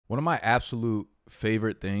One of my absolute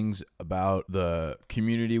favorite things about the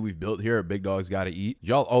community we've built here at Big Dogs Gotta Eat,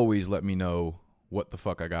 y'all always let me know what the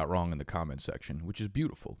fuck I got wrong in the comment section, which is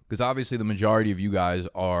beautiful. Because obviously the majority of you guys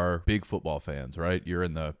are big football fans, right? You're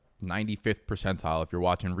in the 95th percentile. If you're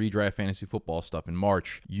watching redraft fantasy football stuff in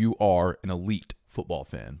March, you are an elite football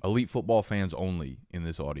fan. Elite football fans only in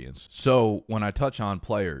this audience. So when I touch on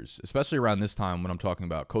players, especially around this time when I'm talking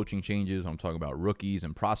about coaching changes, when I'm talking about rookies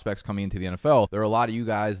and prospects coming into the NFL, there are a lot of you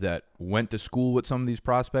guys that went to school with some of these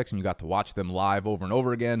prospects and you got to watch them live over and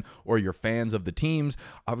over again, or you're fans of the teams.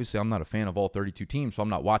 Obviously, I'm not a fan of all 32 teams, so I'm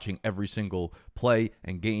not watching every single play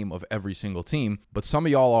and game of every single team, but some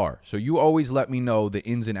of y'all are. So you always let me know the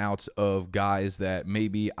ins and outs of guys that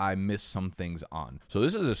maybe I missed some things on. So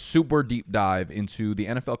this is a super deep dive into the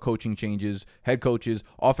NFL coaching changes, head coaches,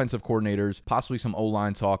 offensive coordinators, possibly some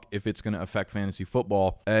O-line talk if it's going to affect fantasy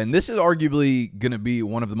football. And this is arguably going to be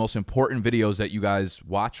one of the most important videos that you guys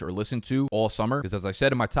watch or listen to all summer. Because as I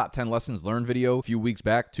said in my top 10 lessons learned video a few weeks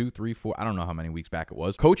back, 2, 3, 4, I don't know how many weeks back it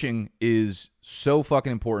was, coaching is so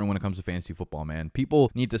fucking important when it comes to fantasy football, man.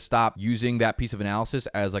 People need to stop using that piece of analysis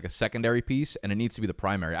as like a secondary piece, and it needs to be the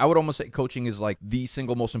primary. I would almost say coaching is like the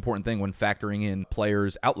single most important thing when factoring in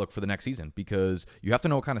players' outlook for the next season, because you have to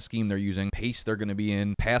know what kind of scheme they're using, pace they're going to be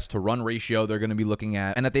in, pass to run ratio they're going to be looking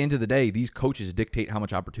at. And at the end of the day, these coaches dictate how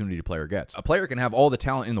much opportunity a player gets. A player can have all the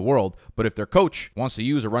talent in the world, but if their coach wants to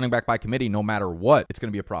use a running back by committee, no matter what, it's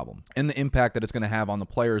going to be a problem. And the impact that it's going to have on the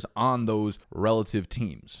players on those relative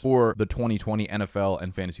teams for the 2020 NFL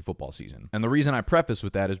and fantasy football season. And the reason I preface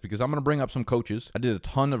with that is because I'm going to bring up some coaches. I did a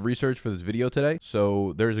ton of research for this video today,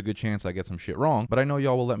 so there's a good chance I get some shit wrong, but I know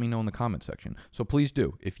y'all will let me know in the comment section. So please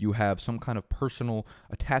do. If you have some kind of personal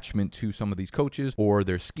attachment to some of these coaches or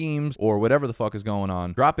their schemes or whatever the fuck is going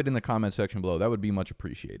on, drop it in the comment section below. That would be much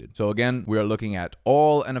appreciated. So again, we are looking at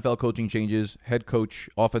all NFL coaching changes, head coach,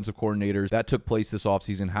 offensive coordinators that took place this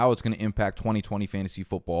offseason, how it's going to impact 2020 fantasy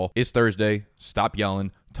football. It's Thursday. Stop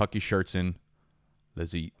yelling. Tuck your shirts in.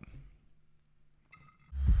 Let's eat.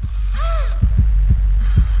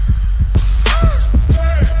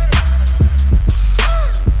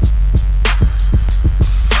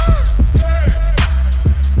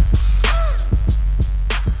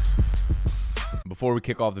 Before we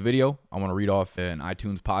kick off the video, I want to read off an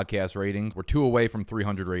iTunes podcast rating. We're 2 away from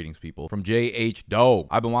 300 ratings, people. From JH Dog.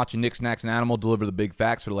 I've been watching Nick Snacks and Animal deliver the big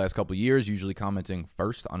facts for the last couple of years, usually commenting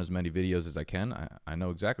first on as many videos as I can. I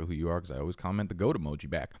know exactly who you are because I always comment the goat emoji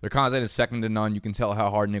back. Their content is second to none. You can tell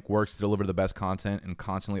how hard Nick works to deliver the best content and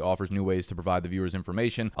constantly offers new ways to provide the viewers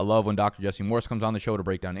information. I love when Dr. Jesse Morse comes on the show to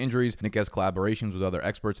break down injuries. Nick has collaborations with other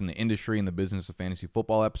experts in the industry and the business of fantasy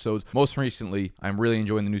football episodes. Most recently, I'm really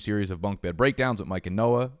enjoying the new series of Bunk Bed Breakdowns with Mike and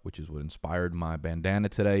Noah, which is what inspired my bandana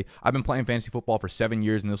today. I've been playing fantasy football for 7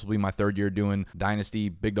 years, and this will be my 3rd year doing Dynasty.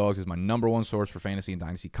 Big Dogs is my #1 source for fantasy and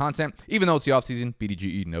Dynasty content. Even though it's the offseason,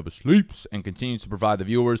 BDGE never sleeps and continues to provide the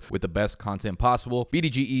viewers with the best content possible.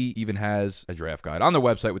 BDGE even has a draft guide on their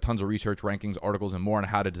website with tons of research, rankings, articles, and more on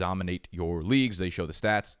how to dominate your leagues. They show the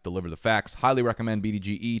stats, deliver the facts. Highly recommend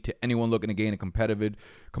BDGE to anyone looking to gain a competitive, we're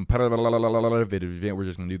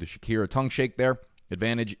just going to do the Shakira tongue shake there,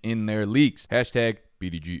 advantage in their leagues. Hashtag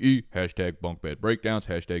BDGE, hashtag Bunk Bed Breakdowns,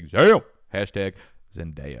 hashtag Zam, hashtag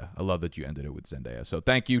Zendaya. I love that you ended it with Zendaya. So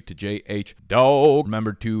thank you to JH Dog.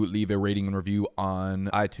 Remember to leave a rating and review on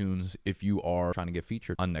iTunes if you are trying to get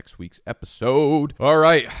featured on next week's episode. All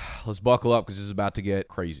right, let's buckle up because this is about to get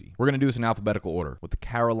crazy. We're going to do this in alphabetical order with the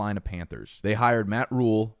Carolina Panthers. They hired Matt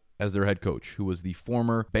Rhule as their head coach, who was the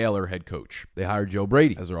former Baylor head coach. They hired Joe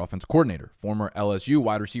Brady as their offensive coordinator, former LSU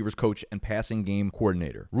wide receivers coach and passing game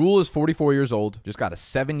coordinator. Rhule is 44 years old, just got a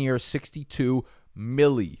 7-year, $62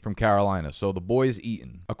 million from Carolina, so the boy's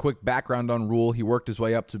eating. A quick background on Rhule: he worked his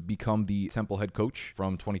way up to become the Temple head coach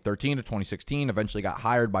from 2013 to 2016, eventually got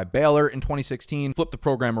hired by Baylor in 2016, flipped the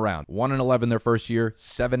program around. 1-11 their first year,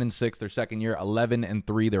 7-6 their second year,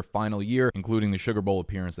 11-3 their final year, including the Sugar Bowl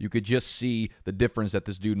appearance. You could just see the difference that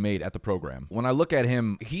this dude made at the program. When I look at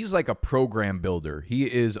him, he's like a program builder.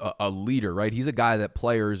 He is a leader, right? He's a guy that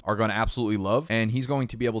players are going to absolutely love, and he's going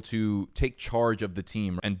to be able to take charge of the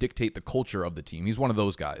team and dictate the culture of the team. He's one of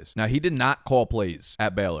those guys. Now, he did not call plays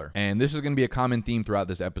at Baylor, and this is going to be a common theme throughout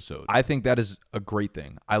this episode. I think that is a great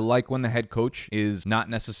thing. I like when the head coach is not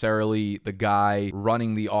necessarily the guy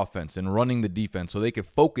running the offense and running the defense, so they can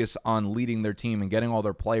focus on leading their team and getting all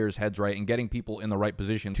their players' heads right and getting people in the right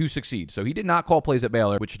position to succeed. So he did not call plays at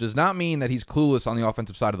Baylor, which does not mean that he's clueless on the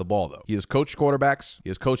offensive side of the ball, though. He has coached quarterbacks, he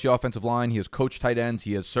has coached the offensive line, he has coached tight ends,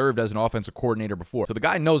 he has served as an offensive coordinator before. So the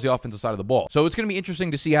guy knows the offensive side of the ball. So it's going to be interesting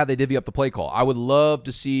to see how they divvy up the play call. I would would love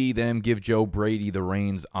to see them give Joe Brady the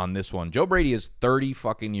reins on this one. Joe Brady is 30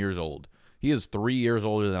 fucking years old. He is 3 years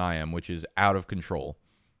older than I am, which is out of control,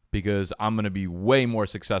 because I'm going to be way more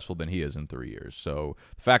successful than he is in 3 years. So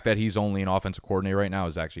the fact that he's only an offensive coordinator right now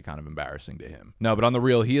is actually kind of embarrassing to him. No, but on the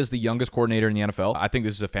real, he is the youngest coordinator in the NFL. I think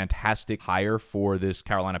this is a fantastic hire for this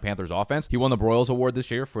Carolina Panthers offense. He won the Broyles Award this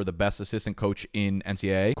year for the best assistant coach in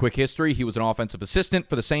NCAA. Quick history, he was an offensive assistant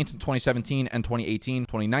for the Saints in 2017 and 2018.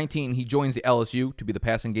 2019, he joins the LSU to be the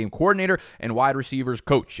passing game coordinator and wide receivers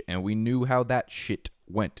coach, and we knew how that shit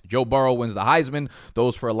went. Joe Burrow wins the Heisman,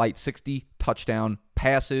 those for a light 60 touchdown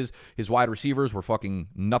passes. His wide receivers were fucking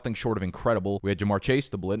nothing short of incredible. We had Jamar Chase,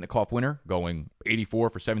 the Biletnikoff winner, going 84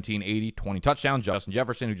 for 1780, 20 touchdowns. Justin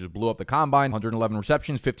Jefferson, who just blew up the combine, 111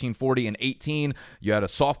 receptions, 1540 and 18. You had a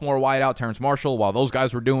sophomore wideout, Terrence Marshall. While those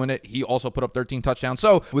guys were doing it, he also put up 13 touchdowns.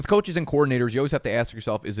 So with coaches and coordinators, you always have to ask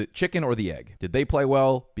yourself, is it chicken or the egg? Did they play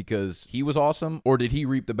well because he was awesome, or did he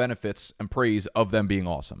reap the benefits and praise of them being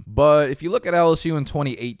awesome? But if you look at LSU in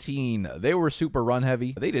 2018, they were super run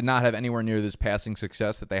heavy. They did not have anywhere near this passing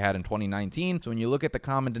success that they had in 2019. So when you look at the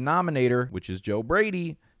common denominator, which is Joe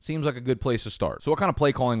Brady, seems like a good place to start. So what kind of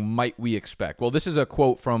play calling might we expect? Well, this is a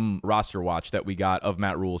quote from Roster Watch that we got of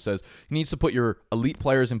Matt Rhule. It says, he needs to put your elite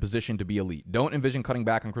players in position to be elite. Don't envision cutting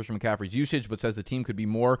back on Christian McCaffrey's usage, but says the team could be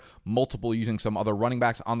more multiple using some other running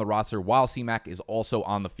backs on the roster while C-Mac is also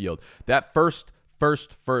on the field. That first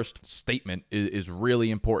statement is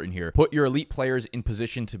really important here. Put your elite players in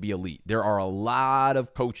position to be elite. There are a lot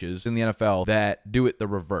of coaches in the NFL that do it the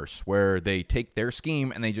reverse, where they take their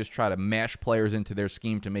scheme and they just try to mash players into their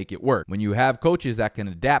scheme to make it work. When you have coaches that can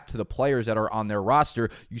adapt to the players that are on their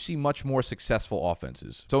roster, you see much more successful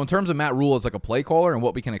offenses. So in terms of Matt Rhule as like a play caller and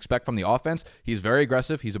what we can expect from the offense, he's very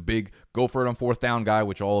aggressive. He's a big go for it on fourth down guy,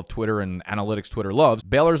 which all of Twitter and analytics Twitter loves.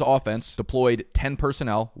 Baylor's offense deployed 10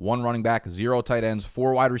 personnel, 1 running back, 0 tight ends,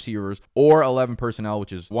 4 wide receivers, or 11 personnel,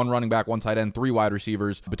 which is 1 running back, 1 tight end, 3 wide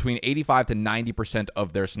receivers, between 85 to 90%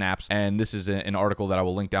 of their snaps. And this is an article that I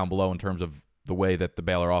will link down below in terms of the way that the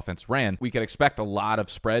Baylor offense ran. We could expect a lot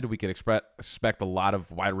of spread. We could expect a lot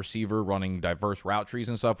of wide receiver running diverse route trees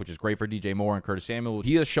and stuff, which is great for DJ Moore and Curtis Samuel.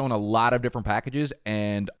 He has shown a lot of different packages,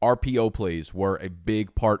 and RPO plays were a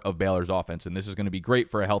big part of Baylor's offense, and this is going to be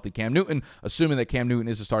great for a healthy Cam Newton, assuming that Cam Newton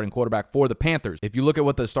is the starting quarterback for the Panthers. If you look at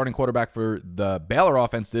what the starting quarterback for the Baylor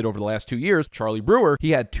offense did over the last 2 years, Charlie Brewer,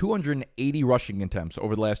 he had 280 rushing attempts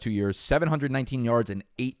over the last 2 years, 719 yards, and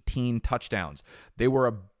 18 touchdowns. They were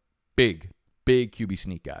a big QB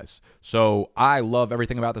sneak, guys. So I love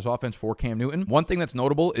everything about this offense for Cam Newton. One thing that's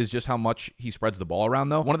notable is just how much he spreads the ball around,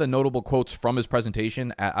 though. One of the notable quotes from his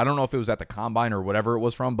presentation, I don't know if it was at the Combine or whatever it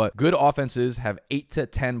was from, but good offenses have 8 to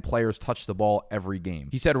 10 players touch the ball every game.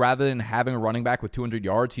 He said rather than having a running back with 200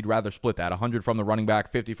 yards, he'd rather split that, 100 from the running back,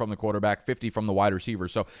 50 from the quarterback, 50 from the wide receiver.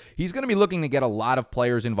 So he's going to be looking to get a lot of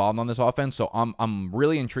players involved on this offense. So I'm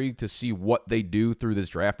really intrigued to see what they do through this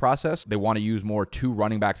draft process. They want to use more 2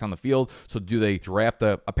 running backs on the field. So do they draft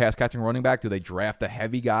a pass-catching running back? Do they draft a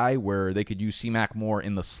heavy guy where they could use C-Mac more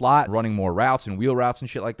in the slot, running more routes and wheel routes and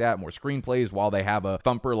shit like that, more screenplays while they have a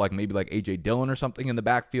thumper like maybe like A.J. Dillon or something in the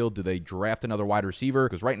backfield? Do they draft another wide receiver?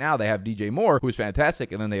 Because right now they have DJ Moore, who is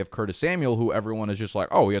fantastic, and then they have Curtis Samuel, who everyone is just like,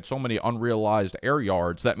 oh, he had so many unrealized air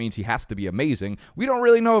yards. That means he has to be amazing. We don't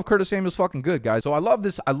really know if Curtis Samuel's fucking good, guys. So I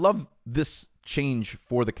love this change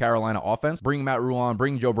for the Carolina offense. Bring Matt Rhule on,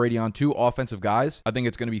 bring Joe Brady on, 2 offensive guys. I think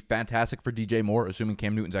it's going to be fantastic for DJ Moore, assuming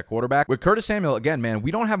Cam Newton's at quarterback. With Curtis Samuel, again, man,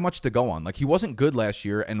 we don't have much to go on. Like, he wasn't good last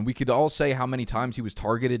year, and we could all say how many times he was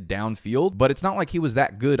targeted downfield, but it's not like he was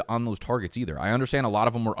that good on those targets either. I understand a lot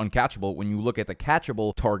of them were uncatchable. When you look at the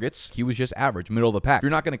catchable targets, he was just average, middle of the pack. If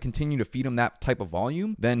you're not going to continue to feed him that type of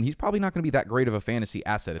volume, then he's probably not going to be that great of a fantasy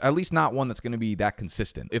asset, at least not one that's going to be that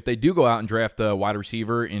consistent. If they do go out and draft a wide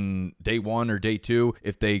receiver in day 1 or day 2,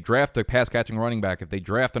 if they draft a pass-catching running back, if they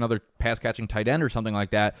draft another pass-catching tight end or something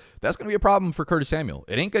like that, that's going to be a problem for Curtis Samuel.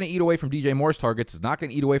 It ain't going to eat away from DJ Moore's targets. It's not going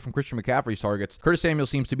to eat away from Christian McCaffrey's targets. Curtis Samuel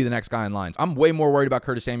seems to be the next guy in line. I'm way more worried about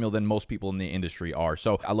Curtis Samuel than most people in the industry are.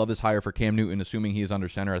 So I love this hire for Cam Newton, assuming he is under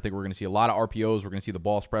center. I think we're going to see a lot of RPOs. We're going to see the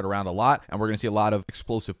ball spread around a lot, and we're going to see a lot of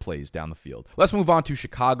explosive plays down the field. Let's move on to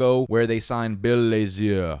Chicago, where they signed Bill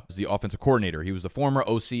Lazor as the offensive coordinator. He was the former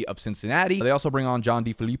OC of Cincinnati. They also bring on John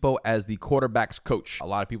DeFilippo as the quarterback's coach. A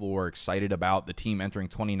lot of people were excited about the team entering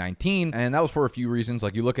 2019, and that was for a few reasons.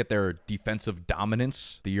 Like, you look at their defensive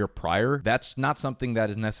dominance the year prior, that's not something that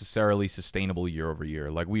is necessarily sustainable year over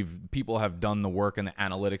year. Like, people have done the work and the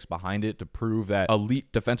analytics behind it to prove that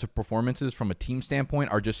elite defensive performances from a team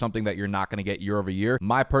standpoint are just something that you're not going to get year over year.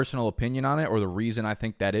 My personal opinion on it, or the reason I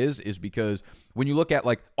think that is because when you look at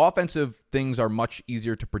like offensive things are much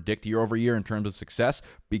easier to predict year over year in terms of success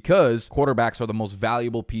because quarterbacks are the most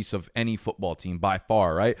valuable piece of any football team by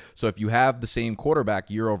far, right? So if you have the same quarterback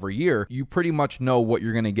year over year, you pretty much know what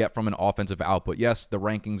you're going to get from an offensive output. Yes, the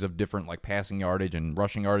rankings of different like passing yardage and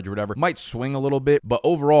rushing yardage or whatever might swing a little bit, but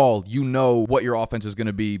overall, you know what your offense is going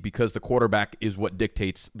to be because the quarterback is what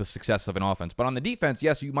dictates the success of an offense. But on the defense,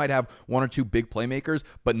 yes, you might have one or two big playmakers,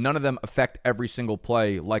 but none of them affect every single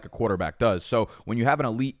play like a quarterback does. So when you have an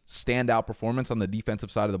elite standout performance on the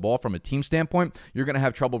defensive side of the ball from a team standpoint, you're going to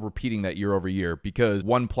have trouble repeating that year over year because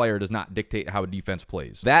one player does not dictate how a defense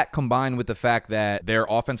plays. That combined with the fact that their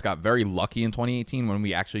offense got very lucky in 2018 when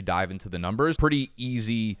we actually dive into the numbers, pretty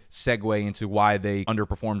easy segue into why they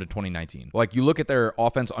underperformed in 2019. Like you look at their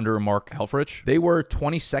offense under Mark Helfrich, they were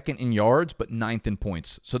 22nd in yards, but 9th in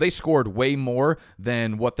points. So they scored way more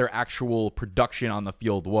than what their actual production on the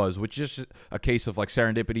field was, which is a case of like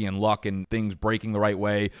serendipity and luck and things breaking the right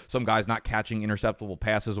way. Some guys not catching interceptable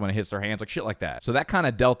passes when it hits their hands, like shit like that. So that kind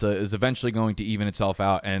of delta is eventually going to even itself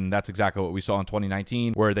out, and that's exactly what we saw in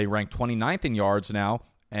 2019, where they ranked 29th in yards now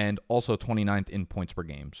and also 29th in points per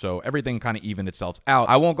game. So everything kind of evened itself out.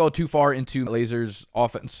 I won't go too far into Lazor's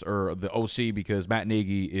offense or the OC because Matt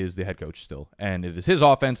Nagy is the head coach still, and it is his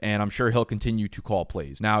offense, and I'm sure he'll continue to call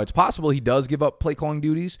plays. Now, it's possible he does give up play calling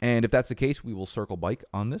duties, and if that's the case, we will circle back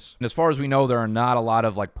on this. And as far as we know, there are not a lot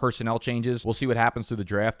of like personnel changes. We'll see what happens through the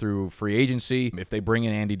draft, through free agency. If they bring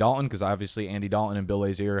in Andy Dalton, because obviously Andy Dalton and Bill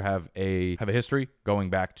Lazor have a history going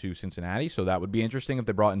back to Cincinnati, so that would be interesting if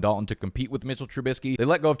they brought in Dalton to compete with Mitchell Trubisky. They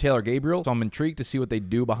let go of Taylor Gabriel, so I'm intrigued to see what they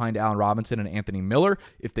do behind Allen Robinson and Anthony Miller.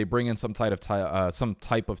 If they bring in some type of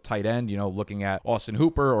tight end, looking at Austin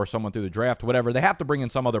Hooper or someone through the draft, whatever, they have to bring in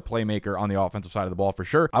some other playmaker on the offensive side of the ball for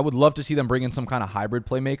sure. I would love to see them bring in some kind of hybrid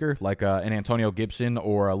playmaker, like an Antonio Gibson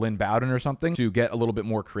or a Lynn Bowden or something, to get a little bit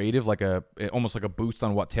more creative, like almost like a boost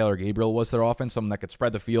on what Taylor Gabriel was to their offense, someone that could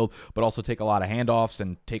spread the field, but also take a lot of handoffs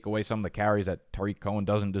and take away some of the carries that Tariq Cohen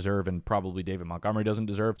doesn't deserve and probably David Montgomery doesn't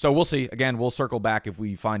deserve. So we'll see. Again, we'll circle back if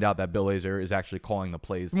we find out that Bill Lazor is actually calling the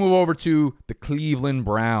plays. Move over to the Cleveland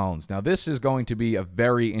Browns. Now, this is going to be a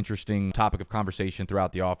very interesting topic of conversation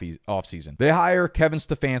throughout the offseason. They hire Kevin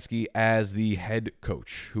Stefanski as the head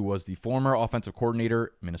coach, who was the former offensive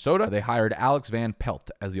coordinator in Minnesota. They hired Alex Van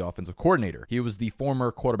Pelt as the offensive coordinator. He was the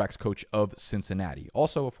former quarterbacks coach of Cincinnati,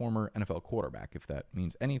 also a former NFL quarterback, if that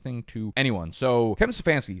means anything to anyone. So Kevin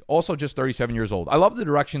Stefanski, also just 37 years old. I love the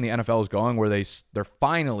direction the NFL is going, where they're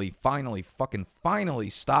finally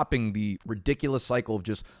stopping the ridiculous cycle of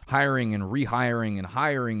just hiring and rehiring and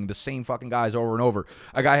hiring the same fucking guys over and over.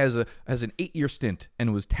 A guy has an 8-year stint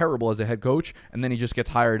and was terrible as a head coach, and then he just gets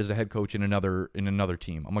hired as a head coach in another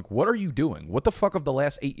team. I'm like, what are you doing? What the fuck of the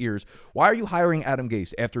last 8 years? Why are you hiring Adam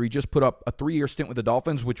Gase after he just put up a 3-year stint with the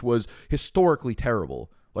Dolphins, which was historically terrible?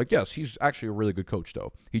 Like, yes, he's actually a really good coach,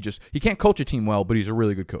 though. He can't coach a team well, but he's a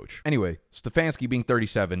really good coach. Anyway, Stefanski being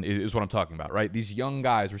 37 is what I'm talking about, right? These young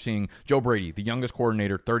guys, we're seeing Joe Brady, the youngest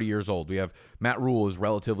coordinator, 30 years old. We have Matt Rhule is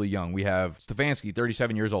relatively young. We have Stefanski,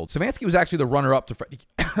 37 years old. Stefanski was actually the runner-up to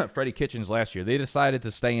Freddie Kitchens last year. They decided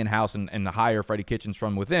to stay in-house and hire Freddie Kitchens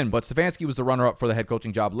from within, but Stefanski was the runner-up for the head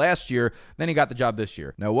coaching job last year. Then he got the job this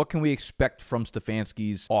year. Now, what can we expect from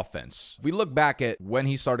Stefanski's offense? If we look back at when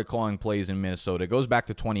he started calling plays in Minnesota, it goes back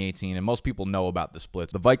to 2018, and most people know about the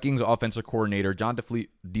splits. The Vikings offensive coordinator, John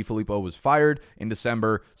DeFilippo, was fired in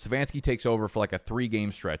December. Stefanski takes over for like a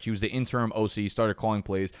 3-game stretch. He was the interim OC, started calling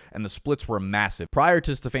plays, and the splits were massive. Prior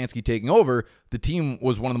to Stefanski taking over, the team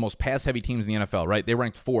was one of the most pass-heavy teams in the NFL, right? They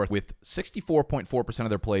ranked 4th with 64.4% of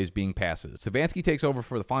their plays being passes. Stefanski takes over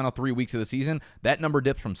for the final 3 weeks of the season. That number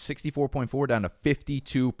dips from 64.4 down to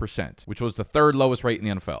 52%, which was the 3rd lowest rate in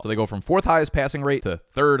the NFL. So they go from 4th highest passing rate to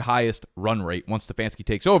 3rd highest run rate once Stefanski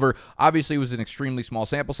takes over. Obviously, it was an extremely small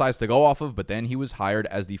sample size to go off of, but then he was hired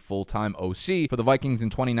as the full-time OC for the Vikings in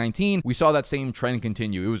 2019. We saw that same trend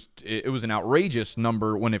continue. It was an outrageous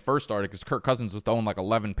number when it first started because Kirk Cousins was throwing like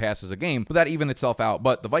 11 passes a game, but that evened itself out.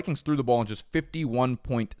 But the Vikings threw the ball in just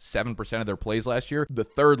 51.7% of their plays last year, the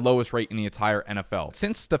 3rd lowest rate in the entire NFL.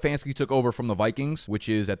 Since Stefanski took over from the Vikings, which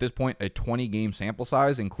is at this point a 20-game sample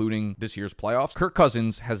size, including this year's playoffs, Kirk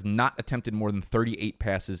Cousins has not attempted more than 38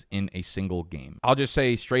 passes in a single game. I'll just say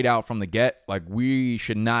say straight out from the get, like, we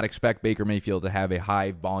should not expect Baker Mayfield to have a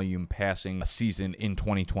high volume passing season in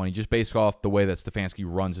 2020, just based off the way that Stefanski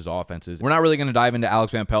runs his offenses. We're not really going to dive into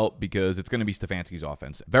Alex Van Pelt because it's going to be Stefanski's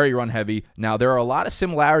offense. Very run heavy. Now, there are a lot of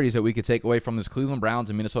similarities that we could take away from this Cleveland Browns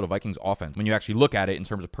and Minnesota Vikings offense when you actually look at it in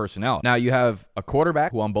terms of personnel. Now, you have a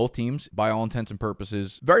quarterback who on both teams, by all intents and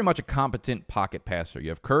purposes, very much a competent pocket passer. You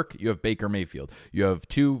have Kirk, you have Baker Mayfield. You have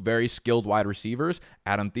two very skilled wide receivers,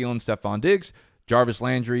 Adam Thielen, Stephon Diggs, Jarvis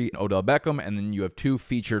Landry, and Odell Beckham, and then you have two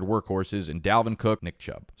featured workhorses in Dalvin Cook, Nick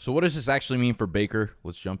Chubb. So what does this actually mean for Baker?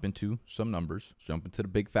 Let's jump into some numbers. Let's jump into the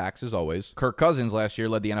big facts as always. Kirk Cousins last year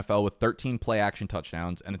led the NFL with 13 play-action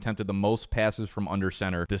touchdowns and attempted the most passes from under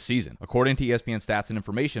center this season. According to ESPN Stats and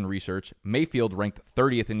Information Research, Mayfield ranked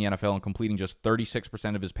 30th in the NFL in completing just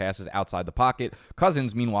 36% of his passes outside the pocket.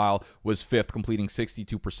 Cousins, meanwhile, was 5th, completing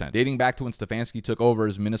 62%. Dating back to when Stefanski took over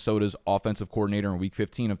as Minnesota's offensive coordinator in Week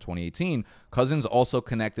 15 of 2018, Cousins also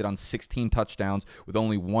connected on 16 touchdowns with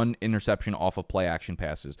only one interception off of play-action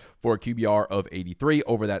passes for a QBR of 83.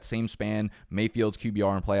 Over that same span, Mayfield's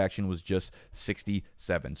QBR in play-action was just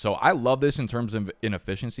 67. So I love this in terms of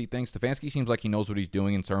inefficiency things. Stefanski seems like he knows what he's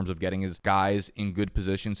doing in terms of getting his guys in good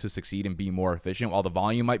positions to succeed and be more efficient. While the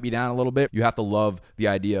volume might be down a little bit, you have to love the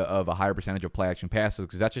idea of a higher percentage of play-action passes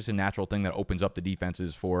because that's just a natural thing that opens up the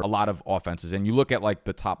defenses for a lot of offenses. And you look at like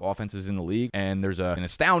the top offenses in the league, and there's an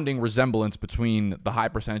astounding resemblance between the high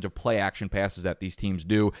percentage of play action passes that these teams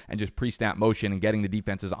do and just pre-snap motion and getting the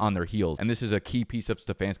defenses on their heels. And this is a key piece of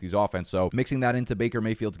Stefanski's offense. So mixing that into Baker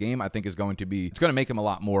Mayfield's game, I think is going to make him a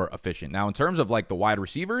lot more efficient. Now, in terms of like the wide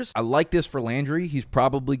receivers, I like this for Landry. He's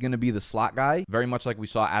probably going to be the slot guy, very much like we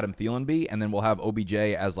saw Adam Thielen be. And then we'll have OBJ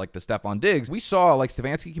as like the Stephon Diggs. We saw like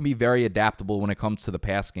Stefanski can be very adaptable when it comes to the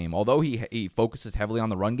pass game. Although he focuses heavily on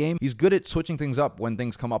the run game, he's good at switching things up when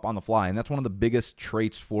things come up on the fly. And that's one of the biggest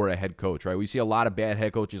traits for a head coach, right? We see a lot of bad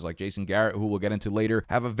head coaches like Jason Garrett, who we'll get into later,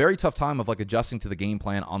 have a very tough time of like adjusting to the game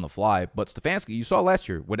plan on the fly. But Stefanski, you saw last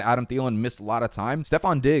year when Adam Thielen missed a lot of time,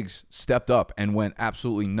 Stephon Diggs stepped up and went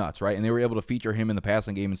absolutely nuts, right? And they were able to feature him in the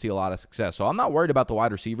passing game and see a lot of success. So I'm not worried about the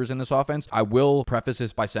wide receivers in this offense. I will preface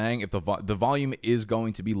this by saying if the volume is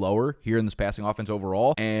going to be lower here in this passing offense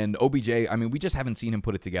overall, and OBJ, I mean, we just haven't seen him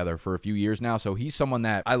put it together for a few years now. So he's someone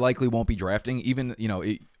that I likely won't be drafting. Even,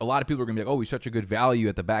 a lot of people are going to be like, oh, he's such a good value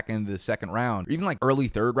at the back end of the second round. Or even like early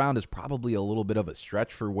third round is probably a little bit of a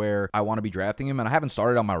stretch for where I want to be drafting him. And I haven't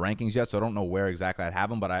started on my rankings yet, so I don't know where exactly I'd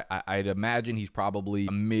have him, but I'd imagine he's probably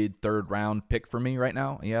a mid-third round pick for me right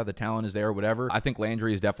now. Yeah, the talent is there or whatever. I think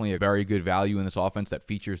Landry is definitely a very good value in this offense that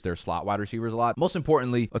features their slot wide receivers a lot. Most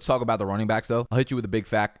importantly, let's talk about the running backs, though. I'll hit you with a big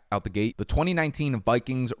fact out the gate. The 2019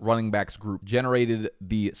 Vikings running backs group generated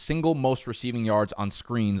the single most receiving yards on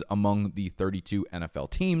screens among the 32 NFL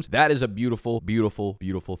teams. That is a beautiful, beautiful,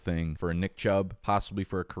 beautiful thing for a Nick Chubb, possibly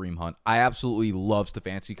for a Kareem Hunt. I absolutely love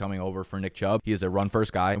Stefanski coming over for Nick Chubb. He is a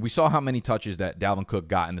run-first guy. And we saw how many touches that Dalvin Cook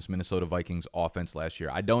got in this Minnesota Vikings offense last year.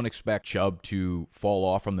 I don't expect Chubb to fall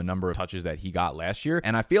off from the number of touches that he got last year.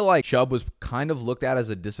 And I feel like Chubb was kind of looked at as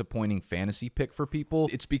a disappointing fantasy pick for people.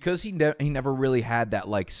 It's because he never really had that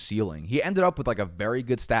like ceiling. He ended up with like a very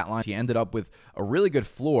good stat line. He ended up with a really good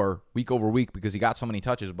floor week over week because he got so many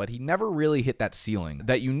touches, but he never really hit that ceiling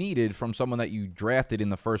that you needed from someone that you drafted in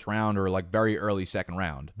the first round or like very early second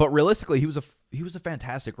round. But realistically, he was a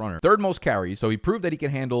fantastic runner. Third most carries, so he proved that he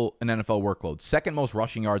can handle an NFL workload. Second most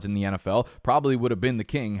rushing yards in the NFL, probably would have been the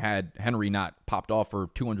king had Henry not popped off for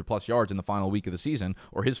 200 plus yards in the final week of the season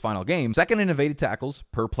or his final game. Second in evaded tackles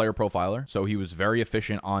per player profiler, so he was very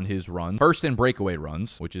efficient on his run. First in breakaway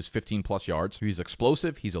runs, which is 15 plus yards. He's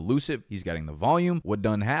explosive, he's elusive, he's getting the volume. What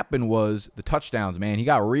done happened was the touchdowns, man. He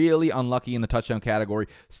got really unlucky in the touchdown category,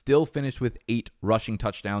 still finished with 8 rushing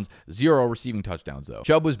touchdowns, 0 receiving touchdowns though.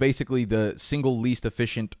 Chubb was basically the single least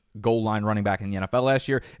efficient goal line running back in the NFL last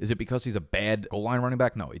year. Is it because he's a bad goal line running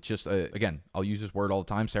back? No, it's just, again, I'll use this word all the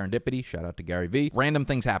time, serendipity. Shout out to Gary V. Random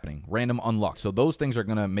things happening, random unluck. So those things are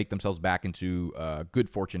going to make themselves back into good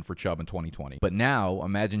fortune for Chubb in 2020. But now,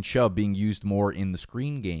 imagine Chubb being used more in the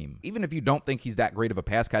screen game. Even if you don't think he's that great of a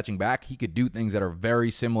pass catching back, he could do things that are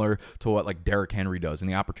very similar to what like Derrick Henry does and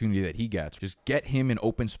the opportunity that he gets. Just get him in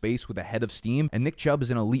open space with a head of steam. And Nick Chubb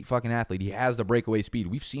is an elite fucking athlete. He has the breakaway speed.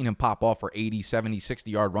 We've seen him pop off for 80, 70,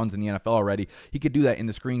 60 yard runs runs in the NFL already. He could do that in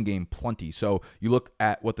the screen game plenty. So you look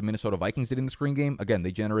at what the Minnesota Vikings did in the screen game. Again,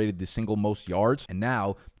 they generated the single most yards, and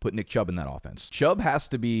now put Nick Chubb in that offense. Chubb has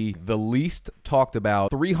to be the least talked about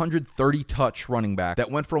 330 touch running back that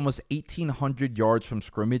went for almost 1,800 yards from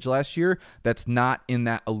scrimmage last year. That's not in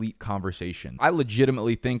that elite conversation. I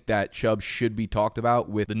legitimately think that Chubb should be talked about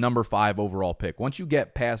with the number 5 overall pick. Once you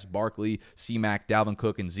get past Barkley, C-Mac, Dalvin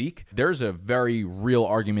Cook, and Zeke, there's a very real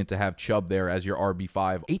argument to have Chubb there as your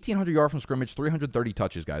RB5. 1,800 yards from scrimmage, 330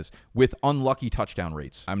 touches, guys, with unlucky touchdown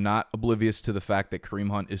rates. I'm not oblivious to the fact that Kareem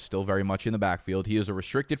Hunt is still very much in the backfield. He is a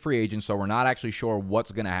restricted free agent, so we're not actually sure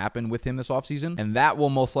what's going to happen with him this offseason, and that will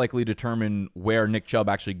most likely determine where Nick Chubb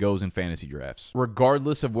actually goes in fantasy drafts.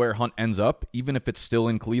 Regardless of where Hunt ends up, even if it's still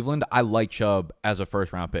in Cleveland, I like Chubb as a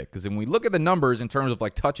first-round pick, because when we look at the numbers in terms of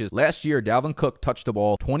like touches, last year Dalvin Cook touched the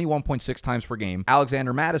ball 21.6 times per game.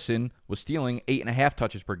 Alexander Mattison was stealing 8.5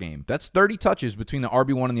 touches per game. That's 30 touches between the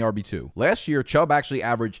RB1 and the RB2. Last year, Chubb actually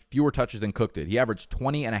averaged fewer touches than Cook did. He averaged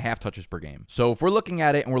 20.5 touches per game. So if we're looking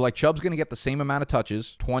at it and we're like, Chubb's going to get the same amount of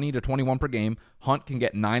touches, 20 to 21 per game. Hunt can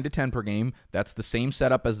get 9 to 10 per game. That's the same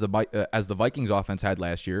setup as the Vikings offense had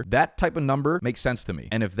last year. That type of number makes sense to me.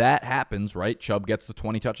 And if that happens, right, Chubb gets the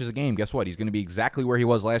 20 touches a game. Guess what? He's going to be exactly where he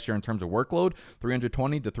was last year in terms of workload,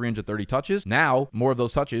 320 to 330 touches. Now, more of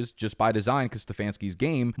those touches, just by design, because Stefanski's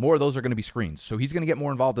game, more of those are going to be screens. So he's going to get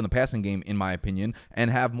more involved in the passing game, in my opinion, and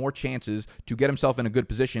have more chances to get himself in a good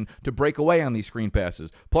position to break away on these screen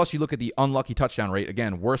passes. Plus, you look at the unlucky touchdown rate.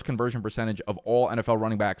 Again, worst conversion percentage of all NFL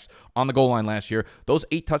running backs on the goal line last year. Those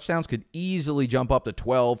 8 touchdowns could easily jump up to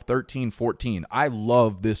 12, 13, 14. I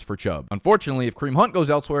love this for Chubb. Unfortunately, if Kareem Hunt goes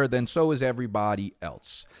elsewhere, then so is everybody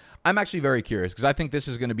else. I'm actually very curious because I think this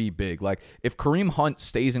is going to be big. Like, if Kareem Hunt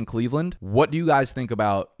stays in Cleveland, what do you guys think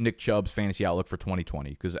about Nick Chubb's fantasy outlook for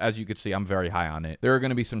 2020? Because as you can see, I'm very high on it. There are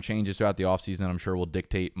going to be some changes throughout the offseason that I'm sure will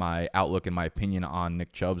dictate my outlook and my opinion on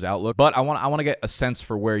Nick Chubb's outlook. But I want to get a sense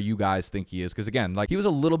for where you guys think he is. Because again, like, he was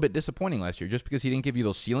a little bit disappointing last year just because he didn't give you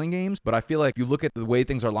those ceiling games. But I feel like if you look at the way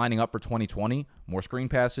things are lining up for 2020, more screen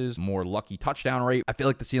passes, more lucky touchdown rate, I feel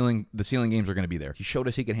like the ceiling games are going to be there. He showed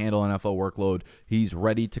us he can handle NFL workload. He's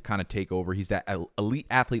ready to kind of take over. He's that elite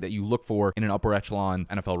athlete that you look for in an upper echelon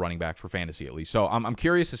NFL running back for fantasy, at least. So I'm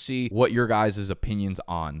curious to see what your guys' opinions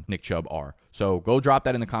on Nick Chubb are. So go drop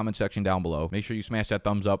that in the comment section down below. Make sure you smash that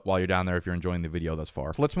thumbs up while you're down there if you're enjoying the video thus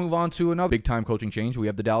far. So let's move on to another big-time coaching change. We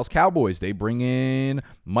have the Dallas Cowboys. They bring in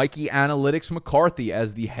Mikey Analytics McCarthy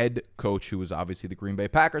as the head coach, who was obviously the Green Bay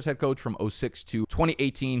Packers head coach from 2006 to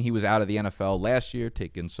 2018. He was out of the NFL last year,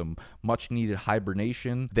 taking some much-needed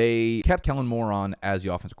hibernation. They kept Kellen Moore on as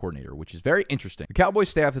the offensive coordinator, which is very interesting. The Cowboys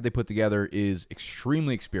staff that they put together is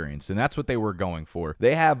extremely experienced, and that's what they were going for.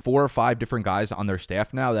 They have 4 or 5 different guys on their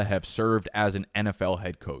staff now that have served as an NFL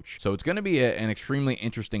head coach. So it's going to be an extremely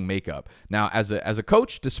interesting makeup. Now, as a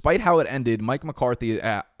coach, despite how it ended, Mike McCarthy,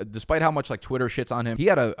 despite how much like Twitter shits on him, he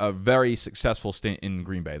had a very successful stint in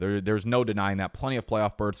Green Bay. There's no denying that. Plenty of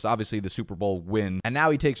playoff berths, obviously the Super Bowl win, and now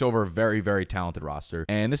he takes over a very, very talented roster.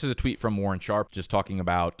 And this is a tweet from Warren Sharp just talking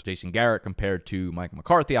about Jason Garrett compared to Mike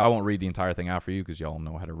McCarthy. I won't read the entire thing out for you because y'all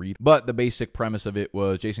know how to read. But the basic premise of it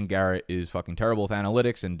was Jason Garrett is fucking terrible with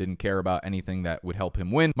analytics and didn't care about anything that would help him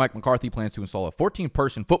win. Mike McCarthy plans to install a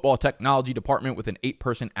 14-person football technology department with an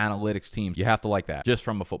 8-person analytics team. You have to like that, just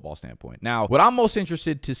from a football standpoint. Now, what I'm most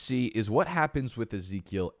interested to see is what happens with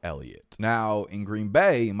Ezekiel Elliott. Now, in Green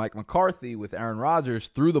Bay, Mike McCarthy with Aaron Rodgers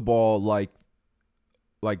threw the ball like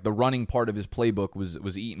the running part of his playbook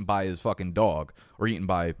was eaten by his fucking dog, or eaten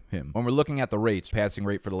by him. When we're looking at the rates, passing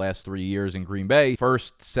rate for the last 3 years in Green Bay,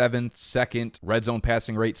 1st, 7th, 2nd, red zone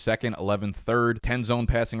passing rate 2nd, 11th, 3rd, 10 zone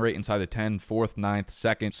passing rate inside the 10, 4th, 9th,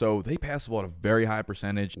 2nd. So they pass the ball at a very high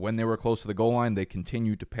percentage. When they were close to the goal line, they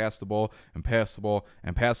continued to pass the ball and pass the ball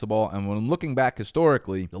and pass the ball. And when looking back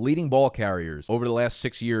historically, the leading ball carriers over the last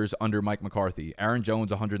 6 years under Mike McCarthy: Aaron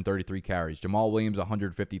Jones, 133 carries, Jamal Williams,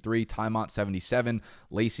 153, Tymont, 77,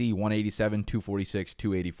 Lacey, 187, 246,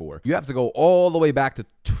 284. You have to go all the way back to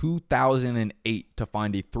 2008 to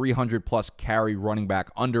find a 300-plus carry running back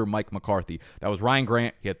under Mike McCarthy. That was Ryan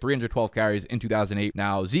Grant. He had 312 carries in 2008.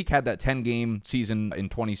 Now, Zeke had that 10-game season in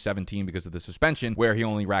 2017 because of the suspension, where he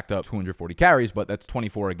only racked up 240 carries, but that's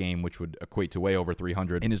 24 a game, which would equate to way over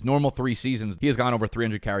 300. In his normal 3 seasons, he has gone over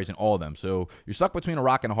 300 carries in all of them. So you're stuck between a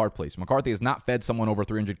rock and a hard place. McCarthy has not fed someone over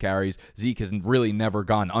 300 carries. Zeke has really never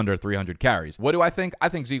gone under 300 carries. What do I think? I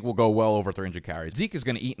think Zeke will go well over 300 carries. Zeke is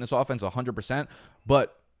going to eat in this offense 100%,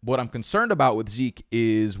 but What I'm concerned about with Zeke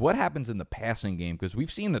is what happens in the passing game, because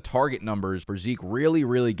we've seen the target numbers for Zeke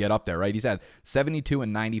really get up there, right? He's had 72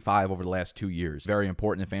 and 95 over the last 2 years. Very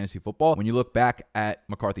important in fantasy football. When you look back at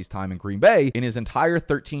McCarthy's time in Green Bay, in his entire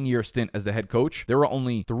 13-year stint as the head coach, there were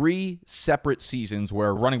only 3 separate seasons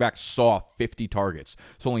where running backs saw 50 targets.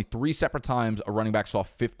 So only 3 separate times a running back saw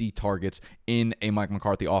 50 targets in a Mike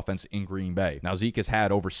McCarthy offense in Green Bay. Now, Zeke has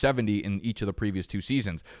had over 70 in each of the previous 2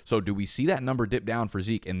 seasons. So do we see that number dip down for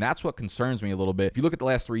Zeke? And that's what concerns me a little bit. If you look at the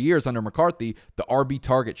last 3 years under McCarthy, the RB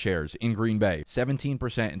target shares in Green Bay, 17%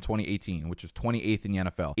 in 2018, which is 28th in the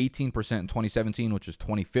NFL, 18% in 2017, which is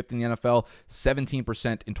 25th in the NFL,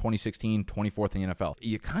 17% in 2016, 24th in the NFL.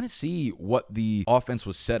 You kind of see what the offense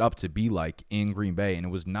was set up to be like in Green Bay, and it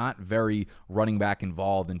was not very running back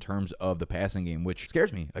involved in terms of the passing game, which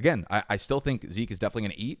scares me. Again, I still think Zeke is definitely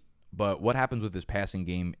going to eat, but what happens with his passing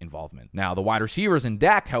game involvement? Now, the wide receivers in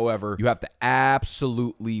Dak, however, you have to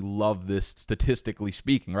absolutely love this statistically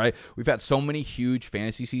speaking, right? We've had so many huge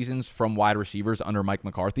fantasy seasons from wide receivers under Mike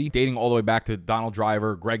McCarthy, dating all the way back to Donald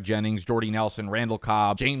Driver, Greg Jennings, Jordy Nelson, Randall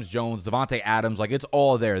Cobb, James Jones, Devontae Adams. Like, it's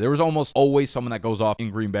all there. There was almost always someone that goes off in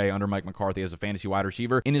Green Bay under Mike McCarthy as a fantasy wide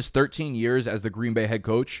receiver. In his 13 years as the Green Bay head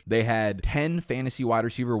coach, they had 10 fantasy wide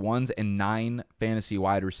receiver 1s and 9 fantasy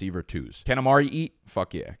wide receiver 2s. Can Amari eat?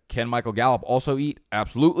 Fuck yeah. Can Michael Gallup also eat?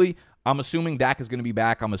 Absolutely. I'm assuming Dak is going to be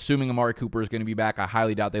back. I'm assuming Amari Cooper is going to be back. I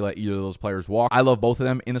highly doubt they let either of those players walk. I love both of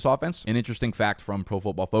them in this offense. An interesting fact from Pro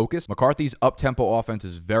Football Focus: McCarthy's up-tempo offense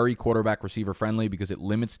is very quarterback receiver friendly because it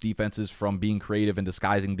limits defenses from being creative and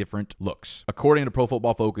disguising different looks. According to Pro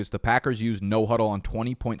Football Focus, the Packers used no huddle on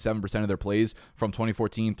 20.7% of their plays from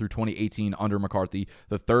 2014 through 2018 under McCarthy,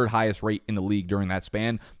 the 3rd highest rate in the league during that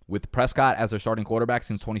span. With Prescott as their starting quarterback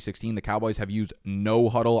since 2016, the Cowboys have used no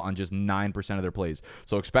huddle on just 9% of their plays.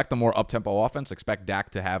 So expect a more up-tempo offense. Expect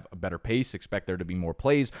Dak to have a better pace. Expect there to be more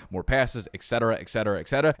plays, more passes, etc., etc.,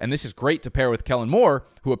 etc. And this is great to pair with Kellen Moore,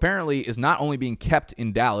 who apparently is not only being kept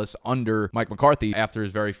in Dallas under Mike McCarthy after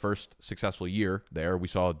his very first successful year there. We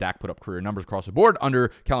saw Dak put up career numbers across the board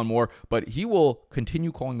under Kellen Moore, but he will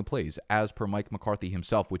continue calling the plays as per Mike McCarthy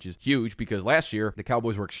himself, which is huge because last year the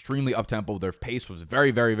Cowboys were extremely up-tempo. Their pace was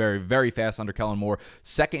very fast under Kellen Moore,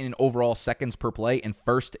 2nd in overall seconds per play and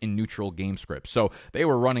 1st in neutral game scripts. So they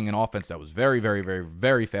were running an offense that was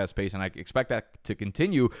very fast paced, and I expect that to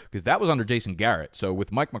continue because that was under Jason Garrett. So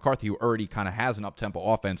with Mike McCarthy, who already kind of has an up-tempo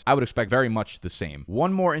offense, I would expect very much the same.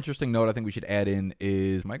 One more interesting note I think we should add in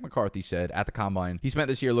is Mike McCarthy said at the Combine he spent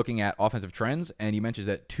this year looking at offensive trends, and he mentions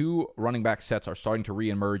that 2 running back sets are starting to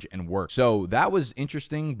re-emerge and work. So that was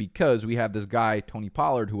interesting because we have this guy, Tony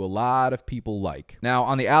Pollard, who a lot of people like. Now,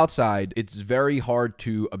 on the outside, it's very hard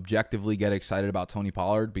to objectively get excited about Tony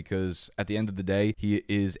Pollard because at the end of the day, he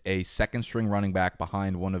is a 2nd-string running back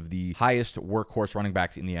behind one of the highest workhorse running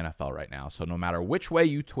backs in the NFL right now. So no matter which way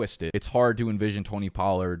you twist it, it's hard to envision Tony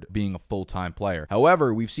Pollard being a full-time player.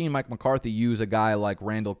 However, we've seen Mike McCarthy use a guy like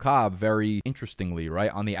Randall Cobb very interestingly,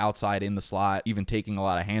 right? On the outside, in the slot, even taking a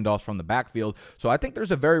lot of handoffs from the backfield. So I think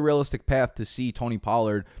there's a very realistic path to see Tony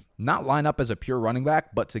Pollard not line up as a pure running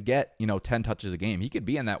back, but to get, 10 touches a game. He could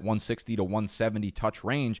be in that 160 to 170 touch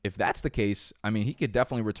range. If that's the case, I mean, he could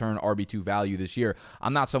definitely return RB2 value this year.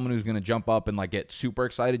 I'm not someone who's going to jump up and get super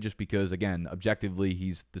excited just because, again, objectively,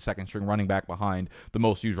 he's the 2nd-string running back behind the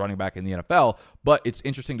most used running back in the NFL. But it's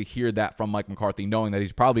interesting to hear that from Mike McCarthy, knowing that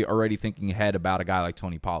he's probably already thinking ahead about a guy like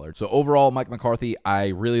Tony Pollard. So overall, Mike McCarthy, I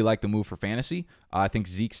really like the move for fantasy. I think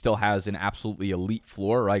Zeke still has an absolutely elite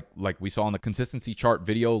floor, right? Like we saw in the consistency chart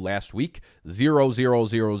video last week, 0, 0,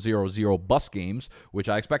 0, 0, 0 bust games, which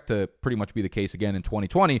I expect to pretty much be the case again in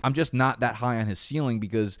 2020. I'm just not that high on his ceiling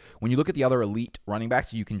because when you look at the other elite running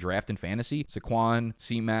backs you can draft in fantasy, Saquon,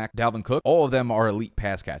 C-Mac, Dalvin Cook, all of them are elite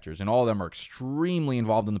pass catchers, and all of them are extremely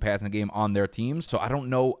involved in the passing game on their teams. So I don't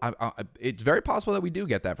know. It's very possible that we do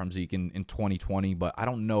get that from Zeke in 2020, but I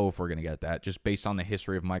don't know if we're going to get that just based on the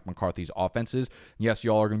history of Mike McCarthy's offenses. Yes,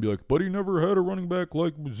 y'all are going to be like, but he never had a running back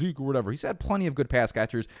like Zeke or whatever. He's had plenty of good pass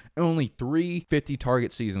catchers and only 3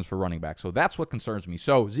 50-target seasons for running back. So that's what concerns me.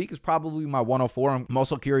 So Zeke is probably my 104. I'm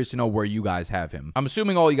also curious to know where you guys have him. I'm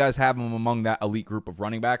assuming all you guys have him among that elite group of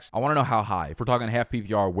running backs. I want to know how high. If we're talking half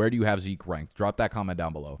PPR, where do you have Zeke ranked? Drop that comment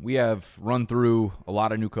down below. We have run through a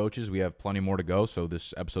lot of new coaches. We have plenty more to go. So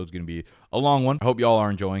this episode's going to be a long one. I hope y'all are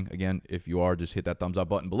enjoying. Again, if you are, just hit that thumbs up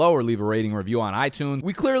button below or leave a rating review on iTunes.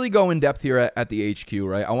 We clearly go in depth here at the HQ,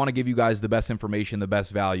 right? I want to give you guys the best information, the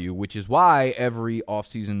best value, which is why every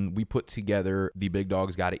offseason we put together the Big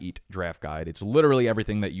Dogs Gotta Eat draft guide. It's literally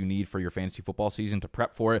everything that you need for your fantasy football season to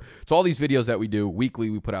prep for it. It's all these videos that we do weekly.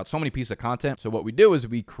 We put out so many pieces of content. So what we do is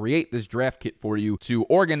we create this draft kit for you to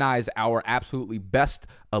organize our absolutely best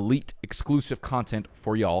elite exclusive content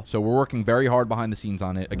for y'all. So we're working very hard behind the scenes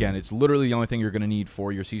on it. Again, it's literally the only thing you're going to need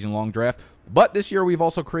for your season-long draft. But this year, we've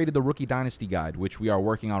also created the Rookie Dynasty Guide, which we are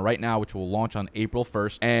working on right now, which will launch on April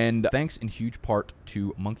 1st. And thanks in huge part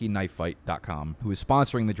to monkeyknifefight.com, who is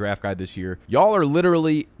sponsoring the draft guide this year. Y'all are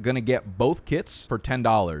literally going to get both kits for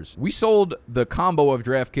 $10. We sold the combo of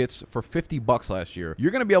draft kits for $50 last year.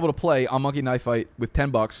 You're going to be able to play on Monkey Knife Fight with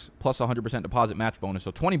 $10 plus 100% deposit match bonus,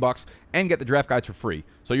 so $20, and get the draft guides for free.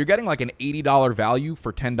 So you're getting like an $80 value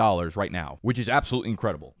for $10 right now, which is absolutely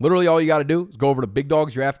incredible. Literally all you got to do is go over to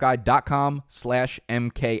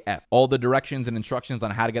bigdogsdraftguide.com/MKF. All the directions and instructions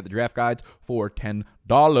on how to get the draft guides for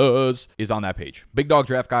 $10 is on that page.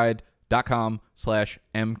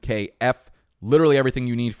 bigdogsdraftguide.com/MKF. Literally everything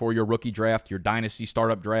you need for your rookie draft, your dynasty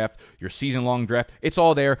startup draft, your season-long draft. It's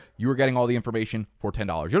all there. You are getting all the information for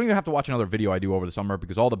 $10. You don't even have to watch another video I do over the summer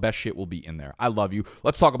because all the best shit will be in there. I love you.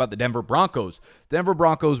 Let's talk about the Denver Broncos. Denver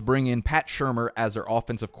Broncos bring in Pat Shurmur as their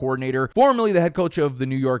offensive coordinator, formerly the head coach of the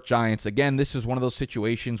New York Giants. Again, this is one of those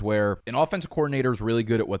situations where an offensive coordinator is really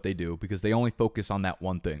good at what they do because they only focus on that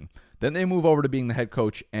one thing. Then they move over to being the head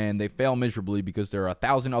coach, and they fail miserably because there are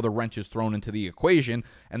 1,000 other wrenches thrown into the equation,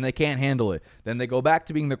 and they can't handle it. Then they go back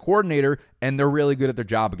to being the coordinator, and they're really good at their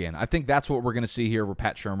job again. I think that's what we're going to see here with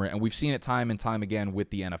Pat Shurmur, and we've seen it time and time again with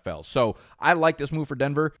the NFL. So I like this move for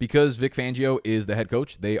Denver because Vic Fangio is the head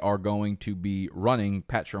coach. They are going to be running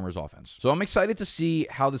Pat Shurmur's offense. So I'm excited to see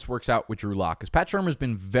how this works out with Rhule because Pat Shurmur's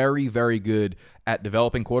been very, very good at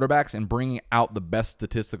developing quarterbacks and bringing out the best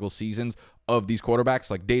statistical seasons of these quarterbacks,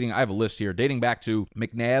 like I have a list here, dating back to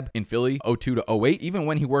McNabb in Philly, 02 to 08. Even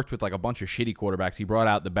when he worked with like a bunch of shitty quarterbacks, he brought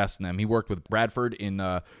out the best in them. He worked with Bradford in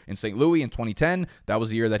St. Louis in 2010. That was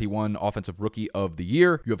the year that he won Offensive Rookie of the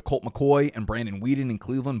Year. You have Colt McCoy and Brandon Weeden in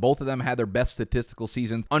Cleveland. Both of them had their best statistical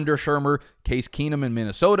seasons under Shurmur. Case Keenum in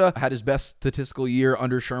Minnesota had his best statistical year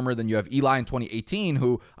under Shurmur. Then you have Eli in 2018,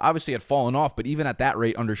 who obviously had fallen off, but even at that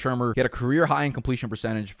rate under Shurmur, he had a career high in completion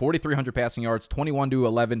percentage, 4,300 passing yards,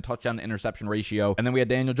 21-11 touchdown to interception ratio. And then we had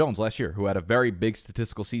Daniel Jones last year, who had a very big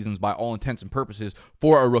statistical seasons by all intents and purposes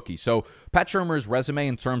for a rookie. So Pat Shurmur's resume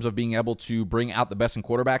in terms of being able to bring out the best in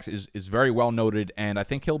quarterbacks is very well noted, and I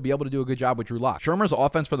think he'll be able to do a good job with Rhule. Shurmur's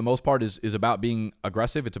offense, for the most part, is about being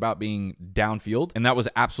aggressive. It's about being downfield, and that was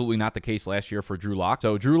absolutely not the case last year for Rhule.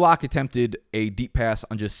 So Rhule attempted a deep pass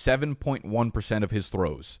on just 7.1% of his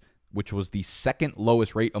throws, which was the second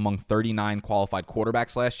lowest rate among 39 qualified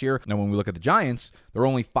quarterbacks last year. Now, when we look at the Giants, there are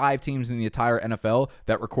only 5 teams in the entire NFL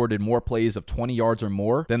that recorded more plays of 20 yards or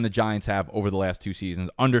more than the Giants have over the last 2 seasons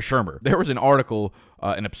under Shurmur. There was an article,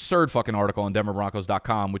 an absurd fucking article on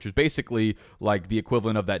DenverBroncos.com, which was basically like the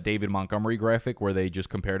equivalent of that David Montgomery graphic where they just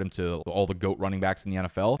compared him to all the GOAT running backs in the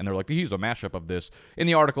NFL. And they're like, he's a mashup of this. In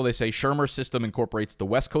the article, they say Shurmur's system incorporates the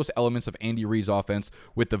West Coast elements of Andy Reid's offense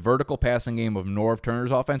with the vertical passing game of Norv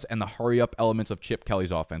Turner's offense and the hurry-up elements of Chip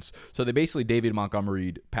Kelly's offense. So they basically David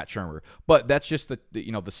Montgomery'd Pat Shurmur. But that's just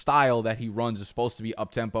the style that he runs is supposed to be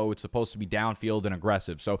up-tempo. It's supposed to be downfield and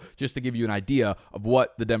aggressive. So just to give you an idea of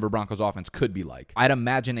what the Denver Broncos offense could be like. I'd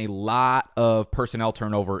imagine a lot of personnel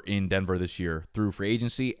turnover in Denver this year through free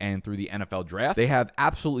agency and through the NFL draft. They have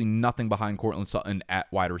absolutely nothing behind Courtland Sutton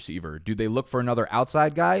at wide receiver. Do they look for another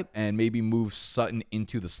outside guy and maybe move Sutton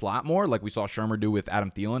into the slot more like we saw Shurmur do with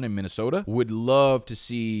Adam Thielen in Minnesota? Would love to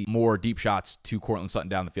see more deep shots to Courtland Sutton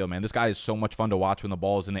down the field, man. This guy is so much fun to watch when the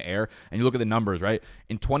ball is in the air. And you look at the numbers, right?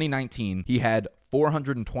 In 2019, he had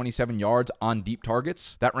 427 yards on deep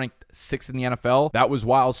targets. That ranked 6th in the NFL. That was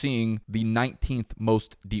while seeing the 19th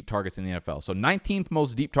most deep targets in the NFL. So 19th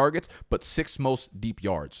most deep targets, but 6th most deep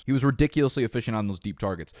yards. He was ridiculously efficient on those deep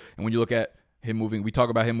targets. And when you look at him moving, we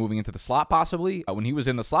talk about him moving into the slot possibly. When he was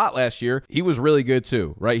in the slot last year, he was really good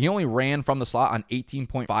too, right? He only ran from the slot on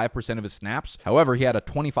 18.5% of his snaps. However, he had a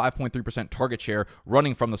 25.3% target share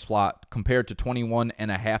running from the slot compared to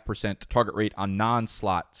 21.5% target rate on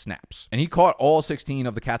non-slot snaps. And he caught all 16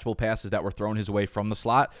 of the catchable passes that were thrown his way from the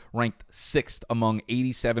slot, ranked 6th among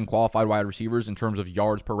 87 qualified wide receivers in terms of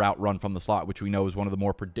yards per route run from the slot, which we know is one of the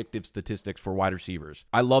more predictive statistics for wide receivers.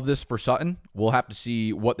 I love this for Sutton. We'll have to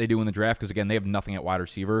see what they do in the draft because, again, they have nothing at wide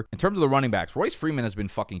receiver. In terms of the running backs, Royce Freeman has been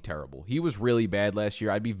fucking terrible. He was really bad last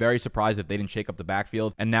year. I'd be very surprised if they didn't shake up the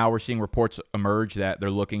backfield. And now we're seeing reports emerge that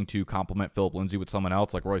they're looking to complement Phillip Lindsay with someone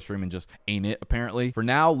else. Like Royce Freeman just ain't it, apparently. For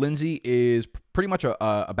now, Lindsay is pretty much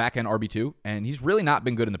a back-end RB2, and he's really not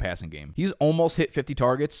been good in the passing game. He's almost hit 50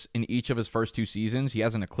 targets in each of his first 2 seasons. He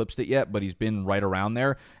hasn't eclipsed it yet, but he's been right around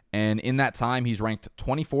there. And in that time, he's ranked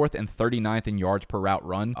 24th and 39th in yards per route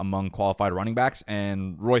run among qualified running backs,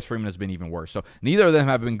 and Royce Freeman has been even worse. So neither of them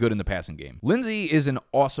have been good in the passing game. Lindsey is an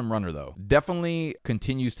awesome runner, though. Definitely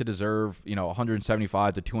continues to deserve,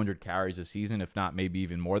 175 to 200 carries a season, if not maybe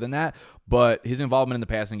even more than that. But his involvement in the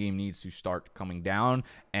passing game needs to start coming down,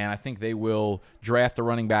 and I think they will draft a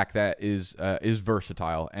running back that is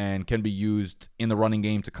versatile and can be used in the running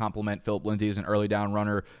game to complement Phillip Lindsay as an early down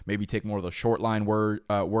runner, maybe take more of the short line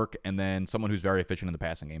work, and then someone who's very efficient in the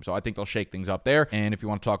passing game. So I think they'll shake things up there. And if you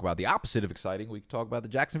want to talk about the opposite of exciting, we can talk about the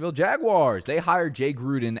Jacksonville Jaguars. They hired Jay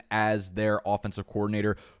Gruden as their offensive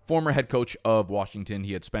coordinator, former head coach of Washington.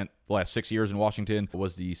 He had spent the last 6 years in Washington,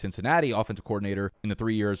 was the Cincinnati offensive coordinator in the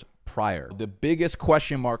 3 years prior. The biggest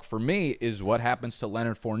question mark for me is what happens to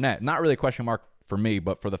Leonard Fournette. Not really a question mark for me,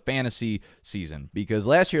 but for the fantasy season, because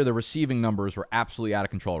last year the receiving numbers were absolutely out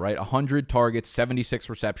of control, right? 100 targets, 76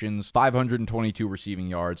 receptions, 522 receiving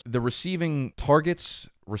yards. The receiving targets,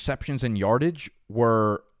 receptions, and yardage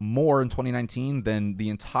were more in 2019 than the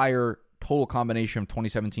entire total combination of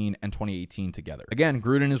 2017 and 2018 together. Again,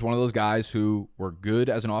 Gruden is one of those guys who were good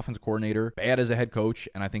as an offensive coordinator, bad as a head coach,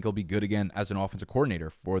 and I think he'll be good again as an offensive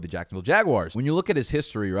coordinator for the Jacksonville Jaguars. When you look at his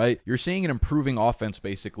history, right, you're seeing an improving offense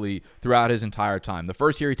basically throughout his entire time. The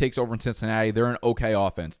first year he takes over in Cincinnati, they're an okay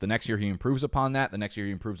offense. The next year he improves upon that. The next year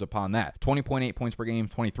he improves upon that. 20.8 points per game,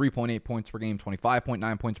 23.8 points per game,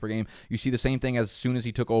 25.9 points per game. You see the same thing as soon as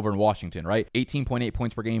he took over in Washington, right? 18.8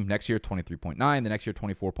 points per game. Next year, 23.9. The next year,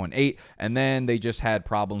 24.8. And then they just had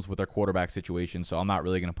problems with their quarterback situation, so I'm not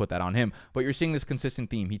really going to put that on him. But you're seeing this consistent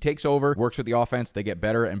theme. He takes over, works with the offense. They get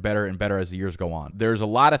better and better and better as the years go on. There's a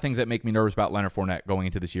lot of things that make me nervous about Leonard Fournette going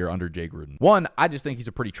into this year under Jay Gruden. One, I just think he's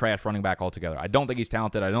a pretty trash running back altogether. I don't think he's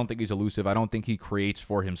talented. I don't think he's elusive. I don't think he creates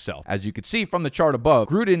for himself. As you can see from the chart above,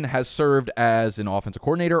 Gruden has served as an offensive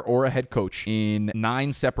coordinator or a head coach in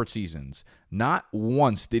 9 separate seasons. Not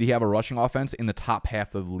once did he have a rushing offense in the top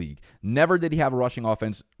half of the league. Never did he have a rushing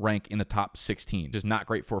offense rank in the top 16. Just not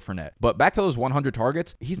great for Fournette. But back to those 100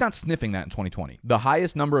 targets, he's not sniffing that in 2020. The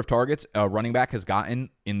highest number of targets a running back has gotten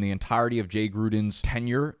in the entirety of Jay Gruden's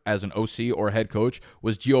tenure as an OC or head coach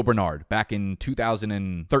was Gio Bernard back in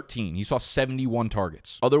 2013. He saw 71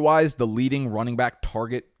 targets. Otherwise, the leading running back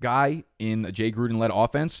target guy in a Jay Gruden-led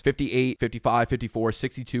offense, 58, 55, 54,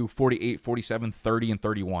 62, 48, 47, 30, and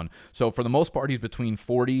 31. So for the most part, he's between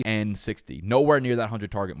 40 and 60. Nowhere near that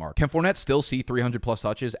 100 target mark. Can Fournette still see 300 plus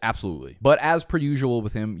touches? Absolutely. But as per usual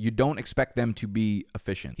with him, you don't expect them to be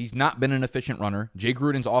efficient. He's not been an efficient runner. Jay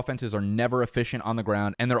Gruden's offenses are never efficient on the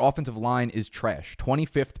ground, and their offensive line is trash.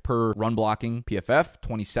 25th per run blocking PFF,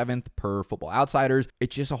 27th per Football Outsiders.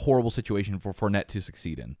 It's just a horrible situation for Fournette to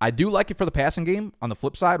succeed in. I do like it for the passing game. On the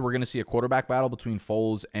flip side, we're going to see a quarterback battle between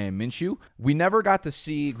Foles and Minshew. We never got to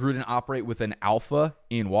see Gruden operate with an alpha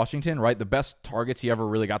in Washington, right? The best targets he ever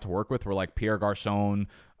really got to work with were like Pierre Garçon,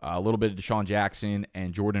 a little bit of Deshaun Jackson,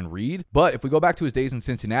 and Jordan Reed. But if we go back to his days in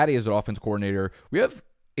Cincinnati as an offense coordinator, we have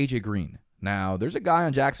AJ Green. Now, there's a guy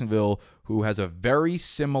on Jacksonville who has a very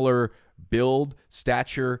similar build,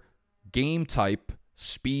 stature, game type,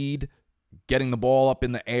 speed, getting the ball up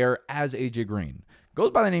in the air as AJ Green.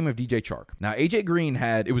 Goes by the name of DJ Chark. Now, AJ Green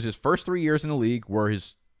it was his first 3 years in the league, were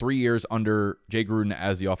his 3 years under Jay Gruden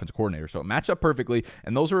as the offensive coordinator. So it matched up perfectly,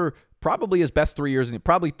 and those were probably his best 3 years, and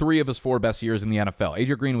probably 3 of his 4 best years in the NFL.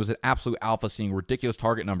 AJ Green was an absolute alpha, seeing ridiculous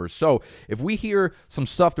target numbers. So if we hear some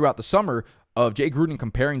stuff throughout the summer of Jay Gruden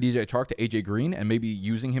comparing DJ Chark to AJ Green and maybe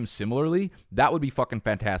using him similarly, that would be fucking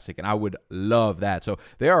fantastic, and I would love that. So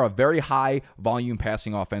they are a very high volume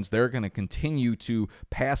passing offense. They're going to continue to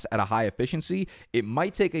pass at a high efficiency. It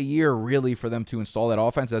might take a year really for them to install that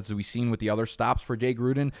offense, as we've seen with the other stops for Jay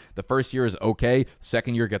Gruden. The first year is okay.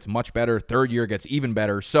 Second year gets much better. Third year gets even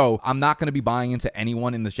better. So I'm not going to be buying into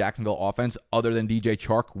anyone in this Jacksonville offense other than DJ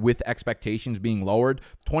Chark, with expectations being lowered.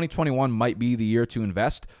 2021 might be the year to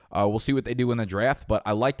invest. We'll see what they do in the draft, but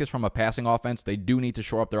I like this from a passing offense. They do need to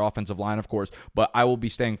shore up their offensive line, of course, but I will be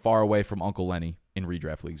staying far away from Uncle Lenny in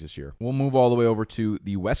redraft leagues this year. We'll move all the way over to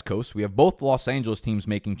the West Coast. We have both Los Angeles teams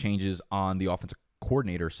making changes on the offensive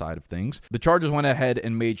coordinator side of things. The Chargers went ahead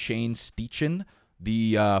and made Shane Steichen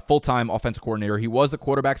the full-time offensive coordinator. He was the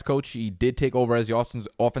quarterback's coach. He did take over as the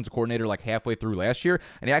offensive coordinator like halfway through last year,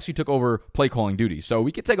 and he actually took over play calling duties. So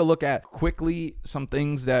we could take a look at quickly some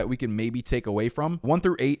things that we can maybe take away from. 1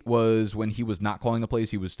 through 8 was when he was not calling the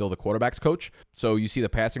plays. He was still the quarterback's coach. So you see the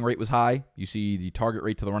passing rate was high. You see the target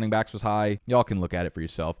rate to the running backs was high. Y'all can look at it for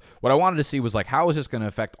yourself. What I wanted to see was like, how is this going to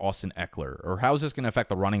affect Austin Eckler? Or how is this going to affect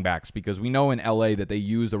the running backs? Because we know in LA that they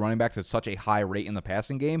use the running backs at such a high rate in the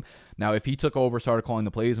passing game. Now, if he took over, started started calling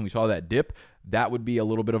the plays and we saw that dip, that would be a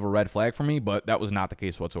little bit of a red flag for me, but that was not the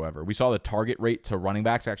case whatsoever. We saw the target rate to running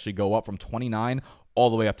backs actually go up from 29 all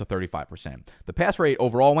the way up to 35%. The pass rate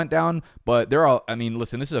overall went down, but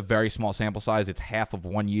listen, this is a very small sample size. It's half of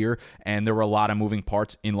 1 year, and there were a lot of moving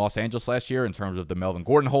parts in Los Angeles last year in terms of the Melvin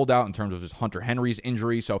Gordon holdout, in terms of just Hunter Henry's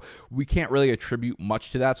injury, so we can't really attribute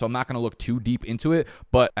much to that, so I'm not going to look too deep into it,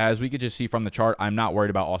 but as we could just see from the chart, I'm not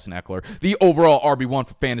worried about Austin Eckler, the overall RB1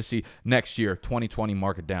 for fantasy next year, 2020,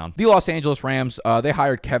 mark it down. The Los Angeles Rams, they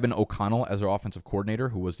hired Kevin O'Connell as their offensive coordinator,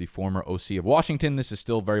 who was the former OC of Washington. This is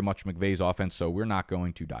still very much McVay's offense, so we're not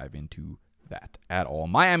going to dive into that at all.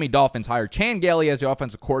 Miami Dolphins hired Chan Gailey as the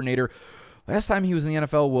offensive coordinator. Last time he was in the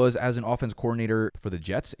NFL was as an offense coordinator for the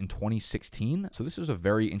Jets in 2016. So this is a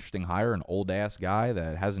very interesting hire, an old-ass guy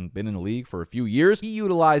that hasn't been in the league for a few years. He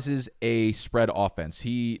utilizes a spread offense.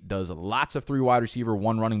 He does lots of 3 wide receiver,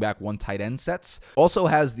 1 running back, 1 tight end sets. Also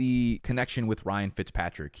has the connection with Ryan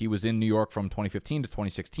Fitzpatrick. He was in New York from 2015 to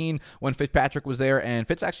 2016 when Fitzpatrick was there, and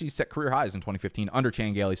Fitz actually set career highs in 2015 under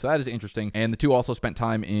Chan Gailey, so that is interesting. And the two also spent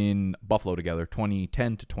time in Buffalo together,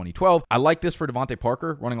 2010 to 2012. I like this for Devontae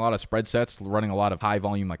Parker, running a lot of spread sets, running a lot of high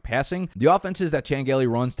volume like passing. The offenses that Chan Gailey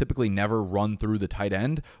runs typically never run through the tight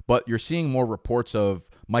end, but you're seeing more reports of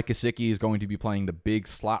Mike Gesicki is going to be playing the big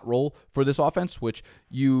slot role for this offense, which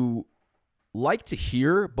you like to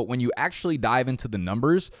hear, but when you actually dive into the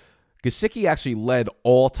numbers, Gesicki actually led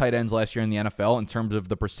all tight ends last year in the NFL in terms of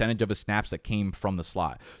the percentage of his snaps that came from the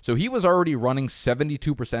slot. So he was already running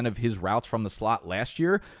 72% of his routes from the slot last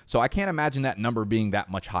year, so I can't imagine that number being that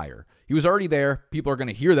much higher. He was already there. People are going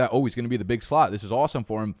to hear that, oh, he's going to be the big slot. This is awesome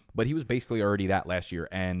for him. But he was basically already that last year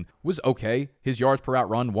and was okay. His yards per route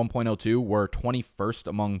run, 1.02, were 21st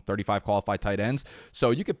among 35 qualified tight ends.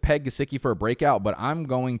 So you could peg Gesicki for a breakout, but I'm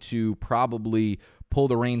going to probably pull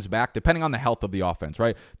the reins back depending on the health of the offense,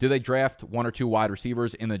 right? Do they draft 1 or 2 wide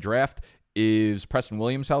receivers in the draft? Is Preston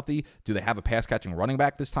Williams healthy? Do they have a pass-catching running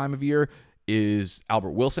back this time of year? Is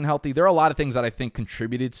Albert Wilson healthy? There are a lot of things that I think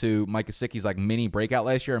contributed to Mike Gesicki's like mini breakout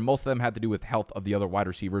last year, and most of them had to do with health of the other wide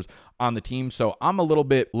receivers on the team. So I'm a little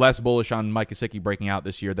bit less bullish on Mike Gesicki breaking out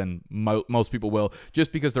this year than most people will,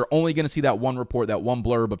 just because they're only going to see that one report, that one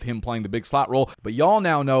blurb of him playing the big slot role. But y'all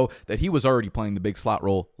now know that he was already playing the big slot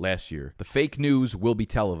role last year. The fake news will be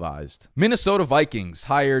televised. Minnesota Vikings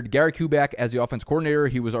hired Garrett Kubiak as the offense coordinator.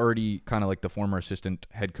 He was already kind of like the former assistant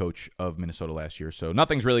head coach of Minnesota last year, so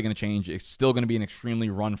nothing's really going to change. It's still going to be an extremely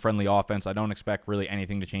run-friendly offense. I don't expect really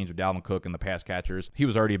anything to change with Dalvin Cook and the pass catchers. He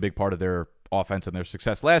was already a big part of their offense and their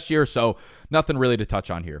success last year, so nothing really to touch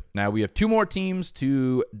on here. Now, we have 2 more teams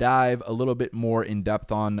to dive a little bit more in depth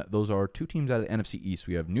on. Those are 2 teams out of the NFC East.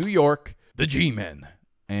 We have New York, the G-Men,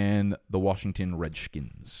 and the Washington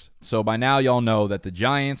Redskins. So by now, y'all know that the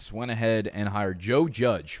Giants went ahead and hired Joe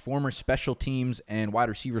Judge, former special teams and wide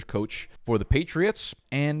receivers coach for the Patriots,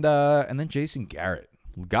 and then Jason Garrett.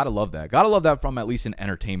 Gotta love that. Gotta love that from at least an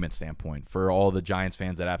entertainment standpoint for all the Giants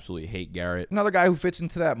fans that absolutely hate Garrett. Another guy who fits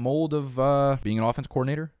into that mold of being an offense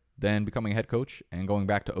coordinator, then becoming a head coach and going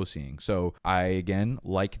back to OCing. So I, again,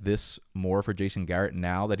 like this more for Jason Garrett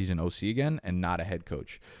now that he's an OC again and not a head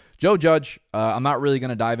coach. Joe Judge, I'm not really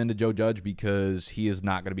going to dive into Joe Judge because he is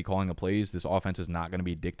not going to be calling the plays. This offense is not going to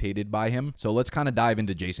be dictated by him. So let's kind of dive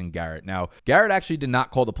into Jason Garrett. Now, Garrett actually did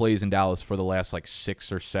not call the plays in Dallas for the last like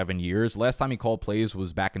 6 or 7 years. Last time he called plays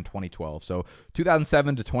was back in 2012. So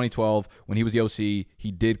 2007 to 2012, when he was the OC,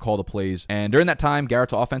 he did call the plays. And during that time,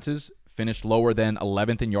 Garrett's offenses finished lower than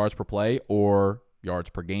 11th in yards per play or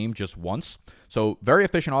yards per game just once. So very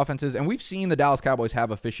efficient offenses, and we've seen the Dallas Cowboys have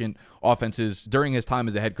efficient offenses during his time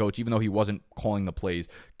as a head coach, even though he wasn't calling the plays.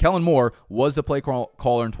 Kellen Moore was the play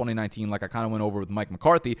caller in 2019, like I kind of went over with Mike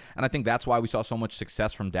McCarthy, and I think that's why we saw so much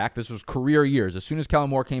success from Dak. This was career years. As soon as Kellen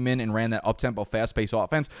Moore came in and ran that up-tempo, fast-paced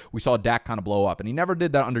offense, we saw Dak kind of blow up, and he never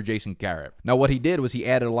did that under Jason Garrett. Now, what he did was he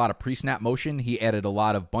added a lot of pre-snap motion. He added a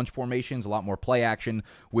lot of bunch formations, a lot more play action,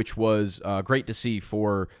 which was great to see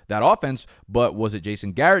for that offense, but was it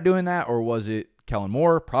Jason Garrett doing that, or was it Kellen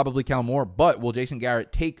Moore? Probably Kellen Moore, but will Jason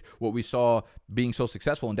Garrett take what we saw being so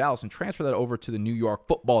successful in Dallas and transfer that over to the New York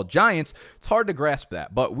Football Giants? It's hard to grasp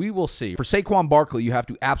that, but we will see. For Saquon Barkley, you have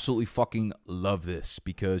to absolutely fucking love this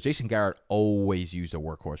because Jason Garrett always used a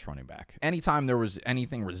workhorse running back. Anytime there was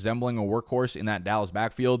anything resembling a workhorse in that Dallas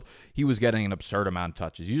backfield, he was getting an absurd amount of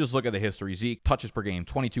touches. You just look at the history. Zeke, touches per game,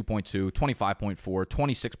 22.2, 25.4,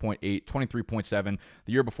 26.8, 23.7.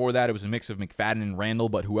 The year before that, it was a mix of McFadden and Randall,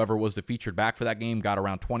 but whoever was the featured back for that game, got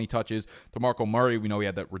around 20 touches. DeMarco Murray, we know he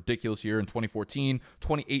had that ridiculous year in 2014,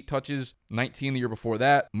 28 touches, 19 the year before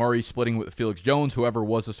that. Murray splitting with Felix Jones, whoever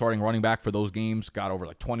was the starting running back for those games, got over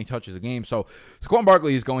like 20 touches a game. So Saquon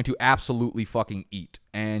Barkley is going to absolutely fucking eat.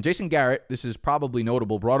 And Jason Garrett, this is probably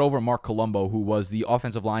notable, brought over Mark Colombo, who was the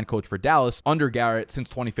offensive line coach for Dallas under Garrett since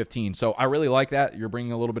 2015. So I really like that. You're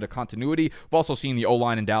bringing a little bit of continuity. We've also seen the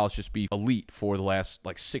O-line in Dallas just be elite for the last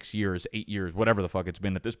like 6 years, 8 years, whatever the fuck it's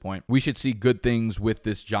been at this point. We should see good things with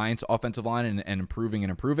this Giants offensive line and improving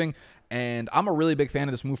and improving. And I'm a really big fan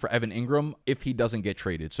of this move for Evan Ingram if he doesn't get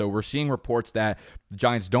traded. So we're seeing reports that the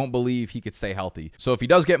Giants don't believe he could stay healthy. So if he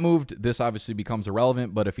does get moved, this obviously becomes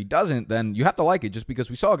irrelevant. But if he doesn't, then you have to like it just because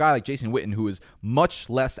we saw a guy like Jason Witten, who is much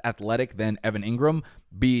less athletic than Evan Ingram,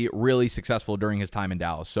 be really successful during his time in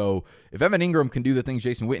Dallas. So if Evan Ingram can do the things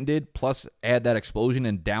Jason Witten did, plus add that explosion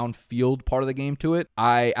and downfield part of the game to it,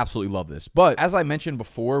 I absolutely love this. But as I mentioned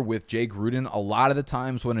before with Jay Gruden, a lot of the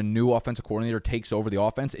times when a new offensive coordinator takes over the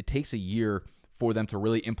offense, it takes a year for them to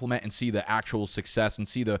really implement and see the actual success and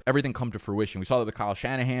see everything come to fruition. We saw that with Kyle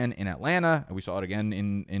Shanahan in Atlanta, and we saw it again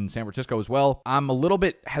in San Francisco as well. I'm a little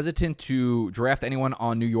bit hesitant to draft anyone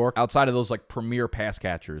on New York outside of those like premier pass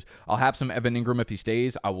catchers. I'll have some Evan Ingram if he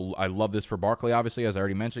stays. I love this for Barkley, obviously, as I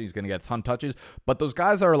already mentioned. He's going to get a ton of touches. But those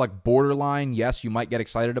guys that are like borderline, yes, you might get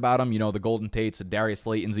excited about them. You know, the Golden Tates, the Darius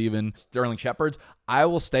Slaytons, even Sterling Shepherds. I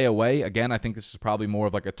will stay away. Again, I think this is probably more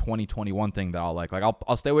of like a 2021 thing that I'll like. Like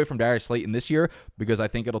I'll stay away from Darius Slayton this year because I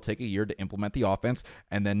think it'll take a year to implement the offense.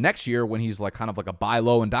 And then next year when he's like kind of like a buy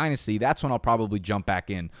low in Dynasty, that's when I'll probably jump back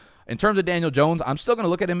in. In terms of Daniel Jones, I'm still going to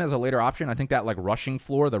look at him as a later option. I think that like rushing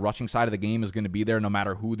floor, the rushing side of the game is going to be there no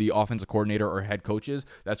matter who the offensive coordinator or head coach is.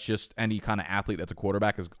 That's just any kind of athlete that's a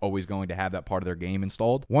quarterback is always going to have that part of their game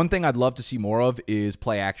installed. One thing I'd love to see more of is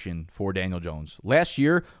play action for Daniel Jones. Last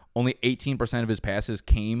year, only 18% of his passes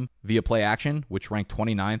came via play action, which ranked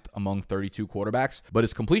 29th among 32 quarterbacks. But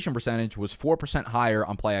his completion percentage was 4% higher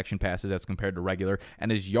on play action passes as compared to regular.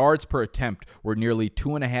 And his yards per attempt were nearly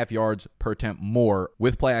 2.5 yards per attempt more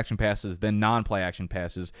with play action passes than non-play action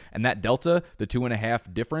passes. And that delta, the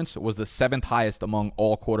 2.5 difference, was the 7th highest among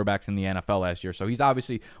all quarterbacks in the NFL last year. So he's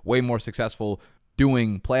obviously way more successful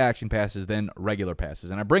doing play action passes than regular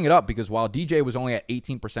passes. And I bring it up because while DJ was only at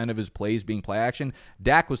 18% of his plays being play action,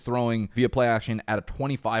 Dak was throwing via play action at a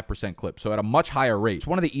 25% clip, so at a much higher rate. It's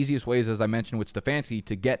one of the easiest ways, as I mentioned with Stefanski,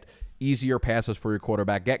 to get easier passes for your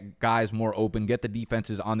quarterback, get guys more open, get the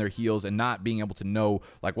defenses on their heels, and not being able to know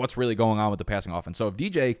like what's really going on with the passing offense. So if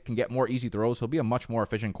DJ can get more easy throws, he'll be a much more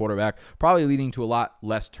efficient quarterback, probably leading to a lot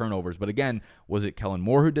less turnovers. But again, was it Kellen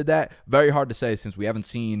Moore who did that? Very hard to say since we haven't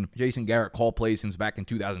seen Jason Garrett call plays since back in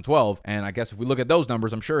 2012. And I guess if we look at those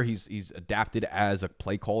numbers, I'm sure he's adapted as a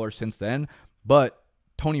play caller since then. But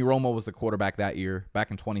Tony Romo was the quarterback that year,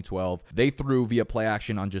 back in 2012. They threw via play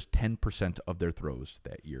action on just 10% of their throws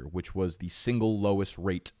that year, which was the single lowest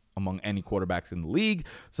rate among any quarterbacks in the league.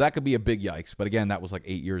 So that could be a big yikes. But again, that was like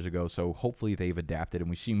 8 years ago. So hopefully they've adapted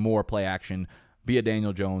and we see more play action via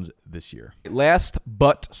Daniel Jones this year. Last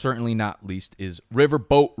but certainly not least is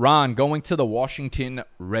Riverboat Ron going to the Washington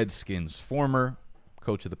Redskins. Former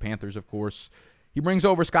coach of the Panthers, of course. He brings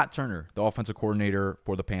over Scott Turner, the offensive coordinator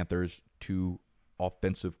for the Panthers, to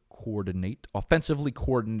offensively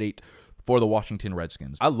coordinate for the Washington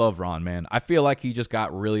Redskins. I love Ron, man. I feel like he just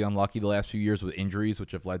got really unlucky the last few years with injuries,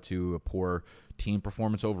 which have led to a poor team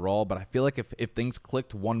performance overall. But I feel like if things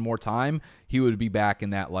clicked one more time, he would be back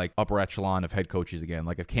in that like upper echelon of head coaches again.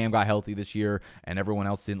 Like if Cam got healthy this year and everyone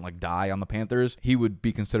else didn't like die on the Panthers, he would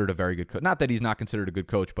be considered a very good coach. Not that he's not considered a good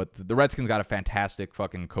coach, but the Redskins got a fantastic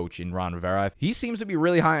fucking coach in Ron Rivera. He seems to be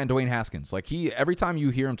really high on Dwayne Haskins. Like every time you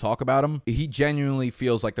hear him talk about him, he genuinely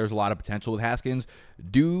feels like there's a lot of potential with Haskins.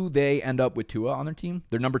 Do they end up with Tua on their team?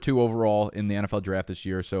 They're number 2 overall in the NFL draft this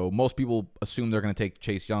year, so most people assume they're going to take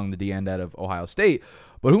Chase Young, the D-end out of Ohio State.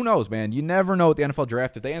 But who knows, man? You never know at the NFL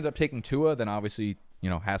draft. If they end up taking Tua, then obviously,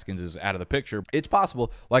 Haskins is out of the picture. It's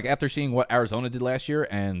possible. Like after seeing what Arizona did last year,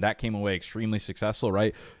 and that came away extremely successful,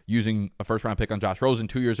 right? Using a first-round pick on Josh Rosen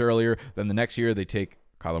 2 years earlier. Then the next year they take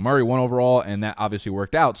Kyler Murray 1 overall, and that obviously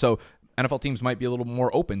worked out. So NFL teams might be a little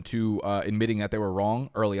more open to admitting that they were wrong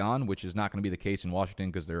early on, which is not going to be the case in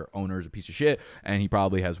Washington because their owner is a piece of shit, and he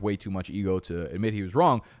probably has way too much ego to admit he was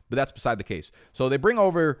wrong, but that's beside the case. So they bring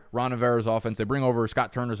over Ron Rivera's offense. They bring over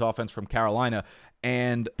Scott Turner's offense from Carolina,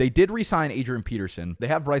 and they did re-sign Adrian Peterson. They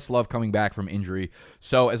have Bryce Love coming back from injury.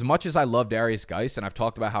 So as much as I love Darius Geis, and I've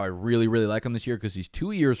talked about how I really, really like him this year because he's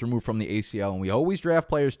 2 years removed from the ACL, and we always draft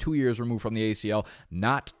players 2 years removed from the ACL,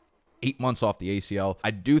 not 8 months off the ACL. I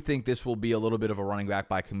do think this will be a little bit of a running back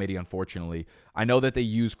by committee, unfortunately. I know that they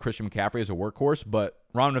use Christian McCaffrey as a workhorse, but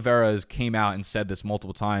Ron Rivera came out and said this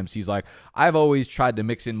multiple times. He's like, I've always tried to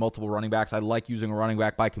mix in multiple running backs. I like using a running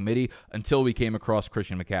back by committee until we came across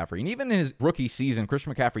Christian McCaffrey. And even in his rookie season,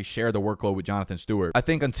 Christian McCaffrey shared the workload with Jonathan Stewart. I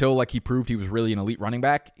think until like he proved he was really an elite running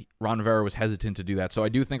back, Ron Rivera was hesitant to do that. So I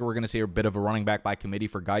do think we're going to see a bit of a running back by committee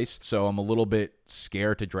for Geis. So I'm a little bit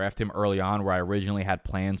scared to draft him early on, where I originally had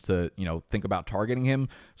plans to, think about targeting him.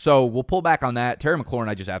 So we'll pull back on that. Terry McLaurin,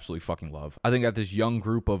 I just absolutely fucking love. I think that this young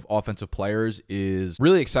group of offensive players is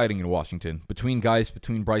really exciting in Washington. Between Geis,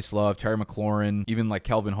 between Bryce Love, Terry McLaurin, even like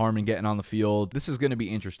Kelvin Harmon getting on the field, this is going to be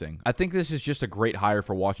interesting. I think this is just a great hire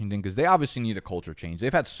for Washington because they obviously need a culture change.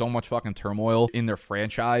 They've had so much fucking turmoil in their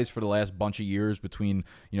franchise for the last bunch of years between,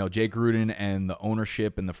 Jay Gruden and the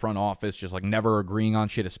ownership and the front office just like never agreeing on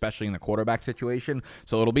shit, especially in the quarterback situation.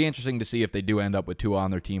 So it'll be interesting to see if they do end up with Tua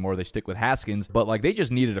on their team or they stick with Haskins. But like they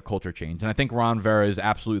just needed a culture change. And I think Ron Rivera is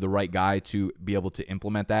absolutely the right guy to be able to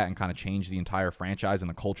implement that and kind of change the entire franchise and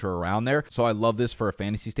the culture around there. So I love this for a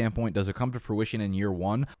fantasy standpoint. Does it come to fruition in year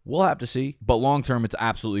one? We'll have to see. But long term, it's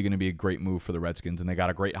absolutely going to be a great move for the Redskins. And they got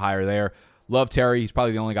a great hire there. Love Terry. He's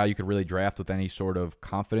probably the only guy you could really draft with any sort of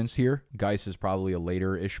confidence here. Geis is probably a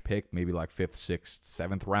later-ish pick, maybe like 5th, 6th,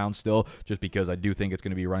 7th round still, just because I do think it's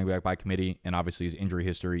going to be running back by committee, and obviously his injury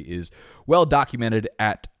history is well documented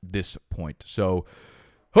at this point. So,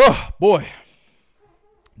 oh, boy,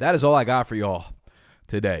 that is all I got for y'all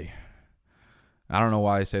today. I don't know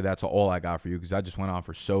why I say that's all I got for you, because I just went on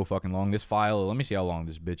for so fucking long. This file, let me see how long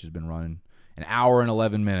this bitch has been running. An hour and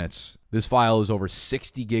 11 minutes. This file is over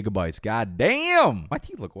 60 gigabytes. God damn. My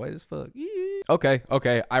teeth look white as fuck. Okay.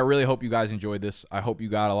 I really hope you guys enjoyed this. I hope you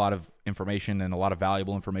got a lot of information and a lot of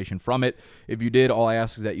valuable information from it. If you did, all I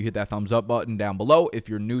ask is that you hit that thumbs up button down below. If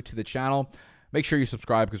you're new to the channel, make sure you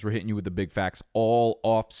subscribe because we're hitting you with the big facts all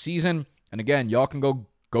off season. And again, y'all can go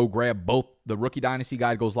grab both. The Rookie Dynasty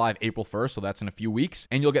Guide goes live April 1st, so that's in a few weeks.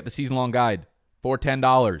 And you'll get the season-long guide for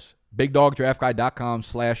 $10.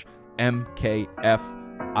 BigDogDraftGuide.com/MKF.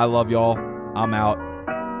 I love y'all. I'm out.